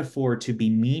the metaphor to be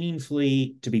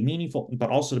meaningful,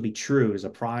 but also to be true as a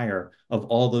prior of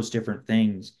all those different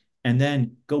things. And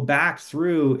then go back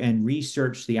through and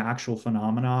research the actual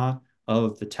phenomena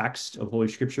of the text of Holy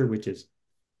Scripture, which is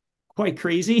quite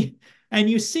crazy. And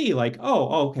you see, like,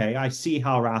 oh, okay, I see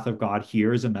how wrath of God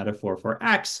here is a metaphor for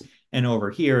X, and over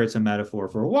here it's a metaphor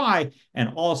for Y,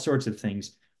 and all sorts of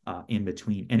things in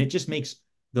between. And it just makes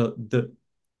the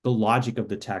logic of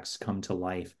the text come to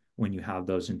life when you have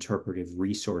those interpretive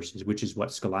resources, which is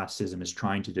what scholasticism is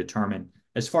trying to determine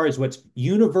as far as what's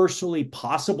universally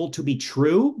possible to be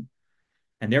true.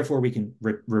 And therefore, we can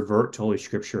revert to Holy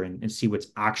Scripture and see what's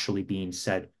actually being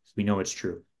said. We know it's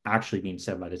true, actually being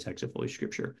said by the text of Holy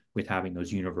Scripture, with having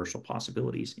those universal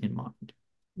possibilities in mind.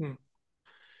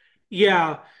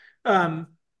 Yeah.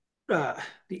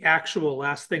 The actual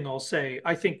last thing I'll say,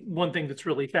 I think one thing that's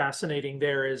really fascinating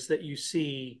there is that you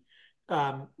see,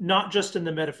 not just in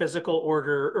the metaphysical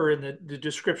order or in the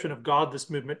description of God, this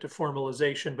movement to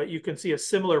formalization, but you can see a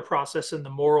similar process in the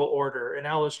moral order. And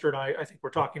Alastair and I think we're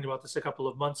talking about this a couple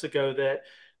of months ago,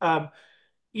 that,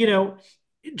 you know,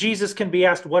 Jesus can be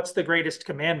asked, what's the greatest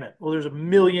commandment? Well, there's a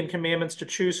million commandments to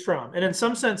choose from. And in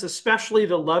some sense, especially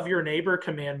the love your neighbor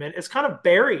commandment is kind of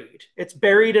buried. It's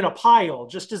buried in a pile,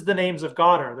 just as the names of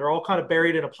God are. They're all kind of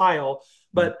buried in a pile.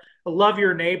 But love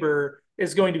your neighbor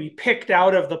is going to be picked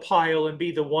out of the pile and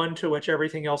be the one to which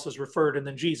everything else is referred. And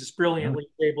then Jesus brilliantly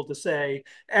is able to say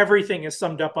everything is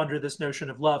summed up under this notion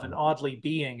of love, and oddly,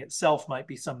 being itself might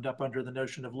be summed up under the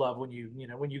notion of love when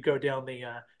you go down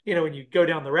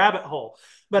the rabbit hole.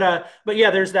 But yeah,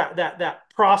 there's that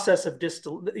process of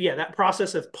that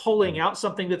process of pulling out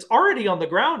something that's already on the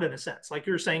ground, in a sense. Like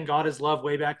you were saying, God is love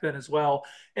way back then as well.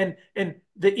 And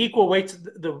the equal weights,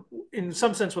 in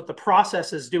some sense, what the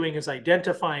process is doing is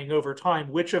identifying over time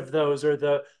which of those are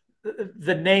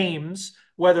the names,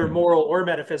 whether moral or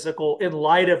metaphysical, in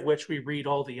light of which we read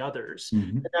all the others.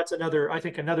 And that's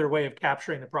another way of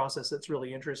capturing the process that's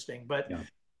really interesting. But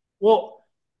well,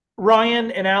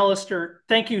 Ryan and Alastair,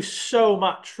 thank you so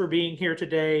much for being here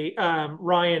today.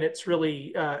 Ryan, it's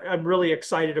really I'm really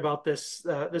excited about this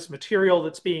material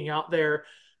that's being out there.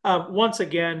 Once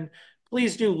again,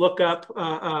 please do look up.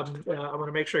 I want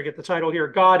to make sure I get the title here.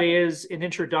 God is an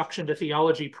Introduction to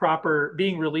Theology Proper,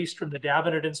 being released from the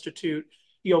Davenant Institute.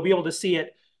 You'll be able to see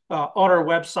it on our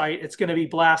website. It's going to be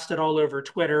blasted all over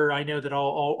Twitter. I know that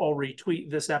I'll retweet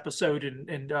this episode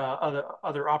and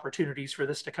other opportunities for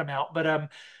this to come out. But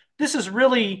this is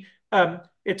really,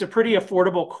 it's a pretty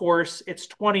affordable course. It's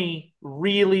 20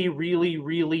 really, really,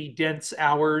 really dense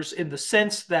hours, in the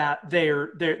sense that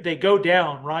they go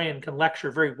down. Ryan can lecture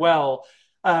very well,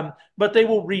 but they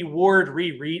will reward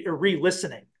reread or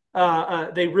re-listening.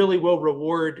 They really will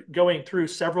reward going through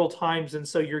several times. And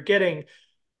so you're getting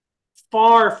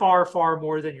far, far, far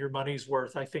more than your money's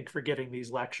worth, I think, for getting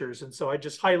these lectures. And so I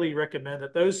just highly recommend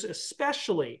that those,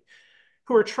 especially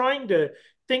who are trying to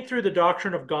think through the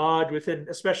doctrine of God within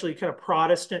especially kind of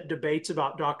Protestant debates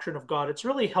about doctrine of God, it's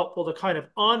really helpful to kind of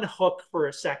unhook for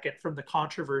a second from the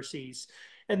controversies,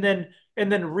 and then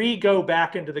go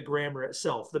back into the grammar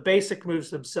itself, the basic moves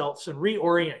themselves, and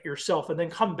reorient yourself, and then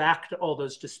come back to all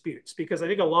those disputes. Because I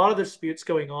think a lot of the disputes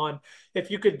going on, if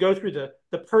you could go through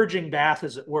the purging bath,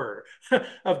 as it were,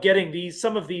 of getting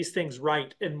some of these things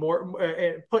right and more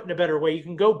put in a better way, you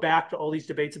can go back to all these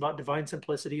debates about divine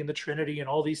simplicity and the Trinity and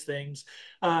all these things.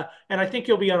 And I think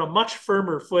you'll be on a much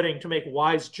firmer footing to make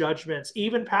wise judgments,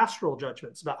 even pastoral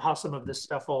judgments, about how some of this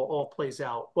stuff all plays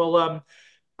out. Well,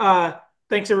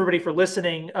 thanks everybody for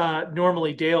listening.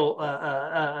 Normally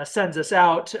Dale sends us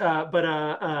out,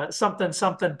 but something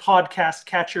podcast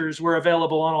catchers, we're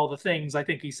available on all the things. I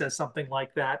think he says something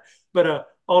like that. But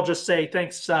I'll just say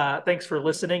thanks for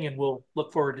listening, and we'll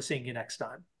look forward to seeing you next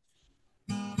time.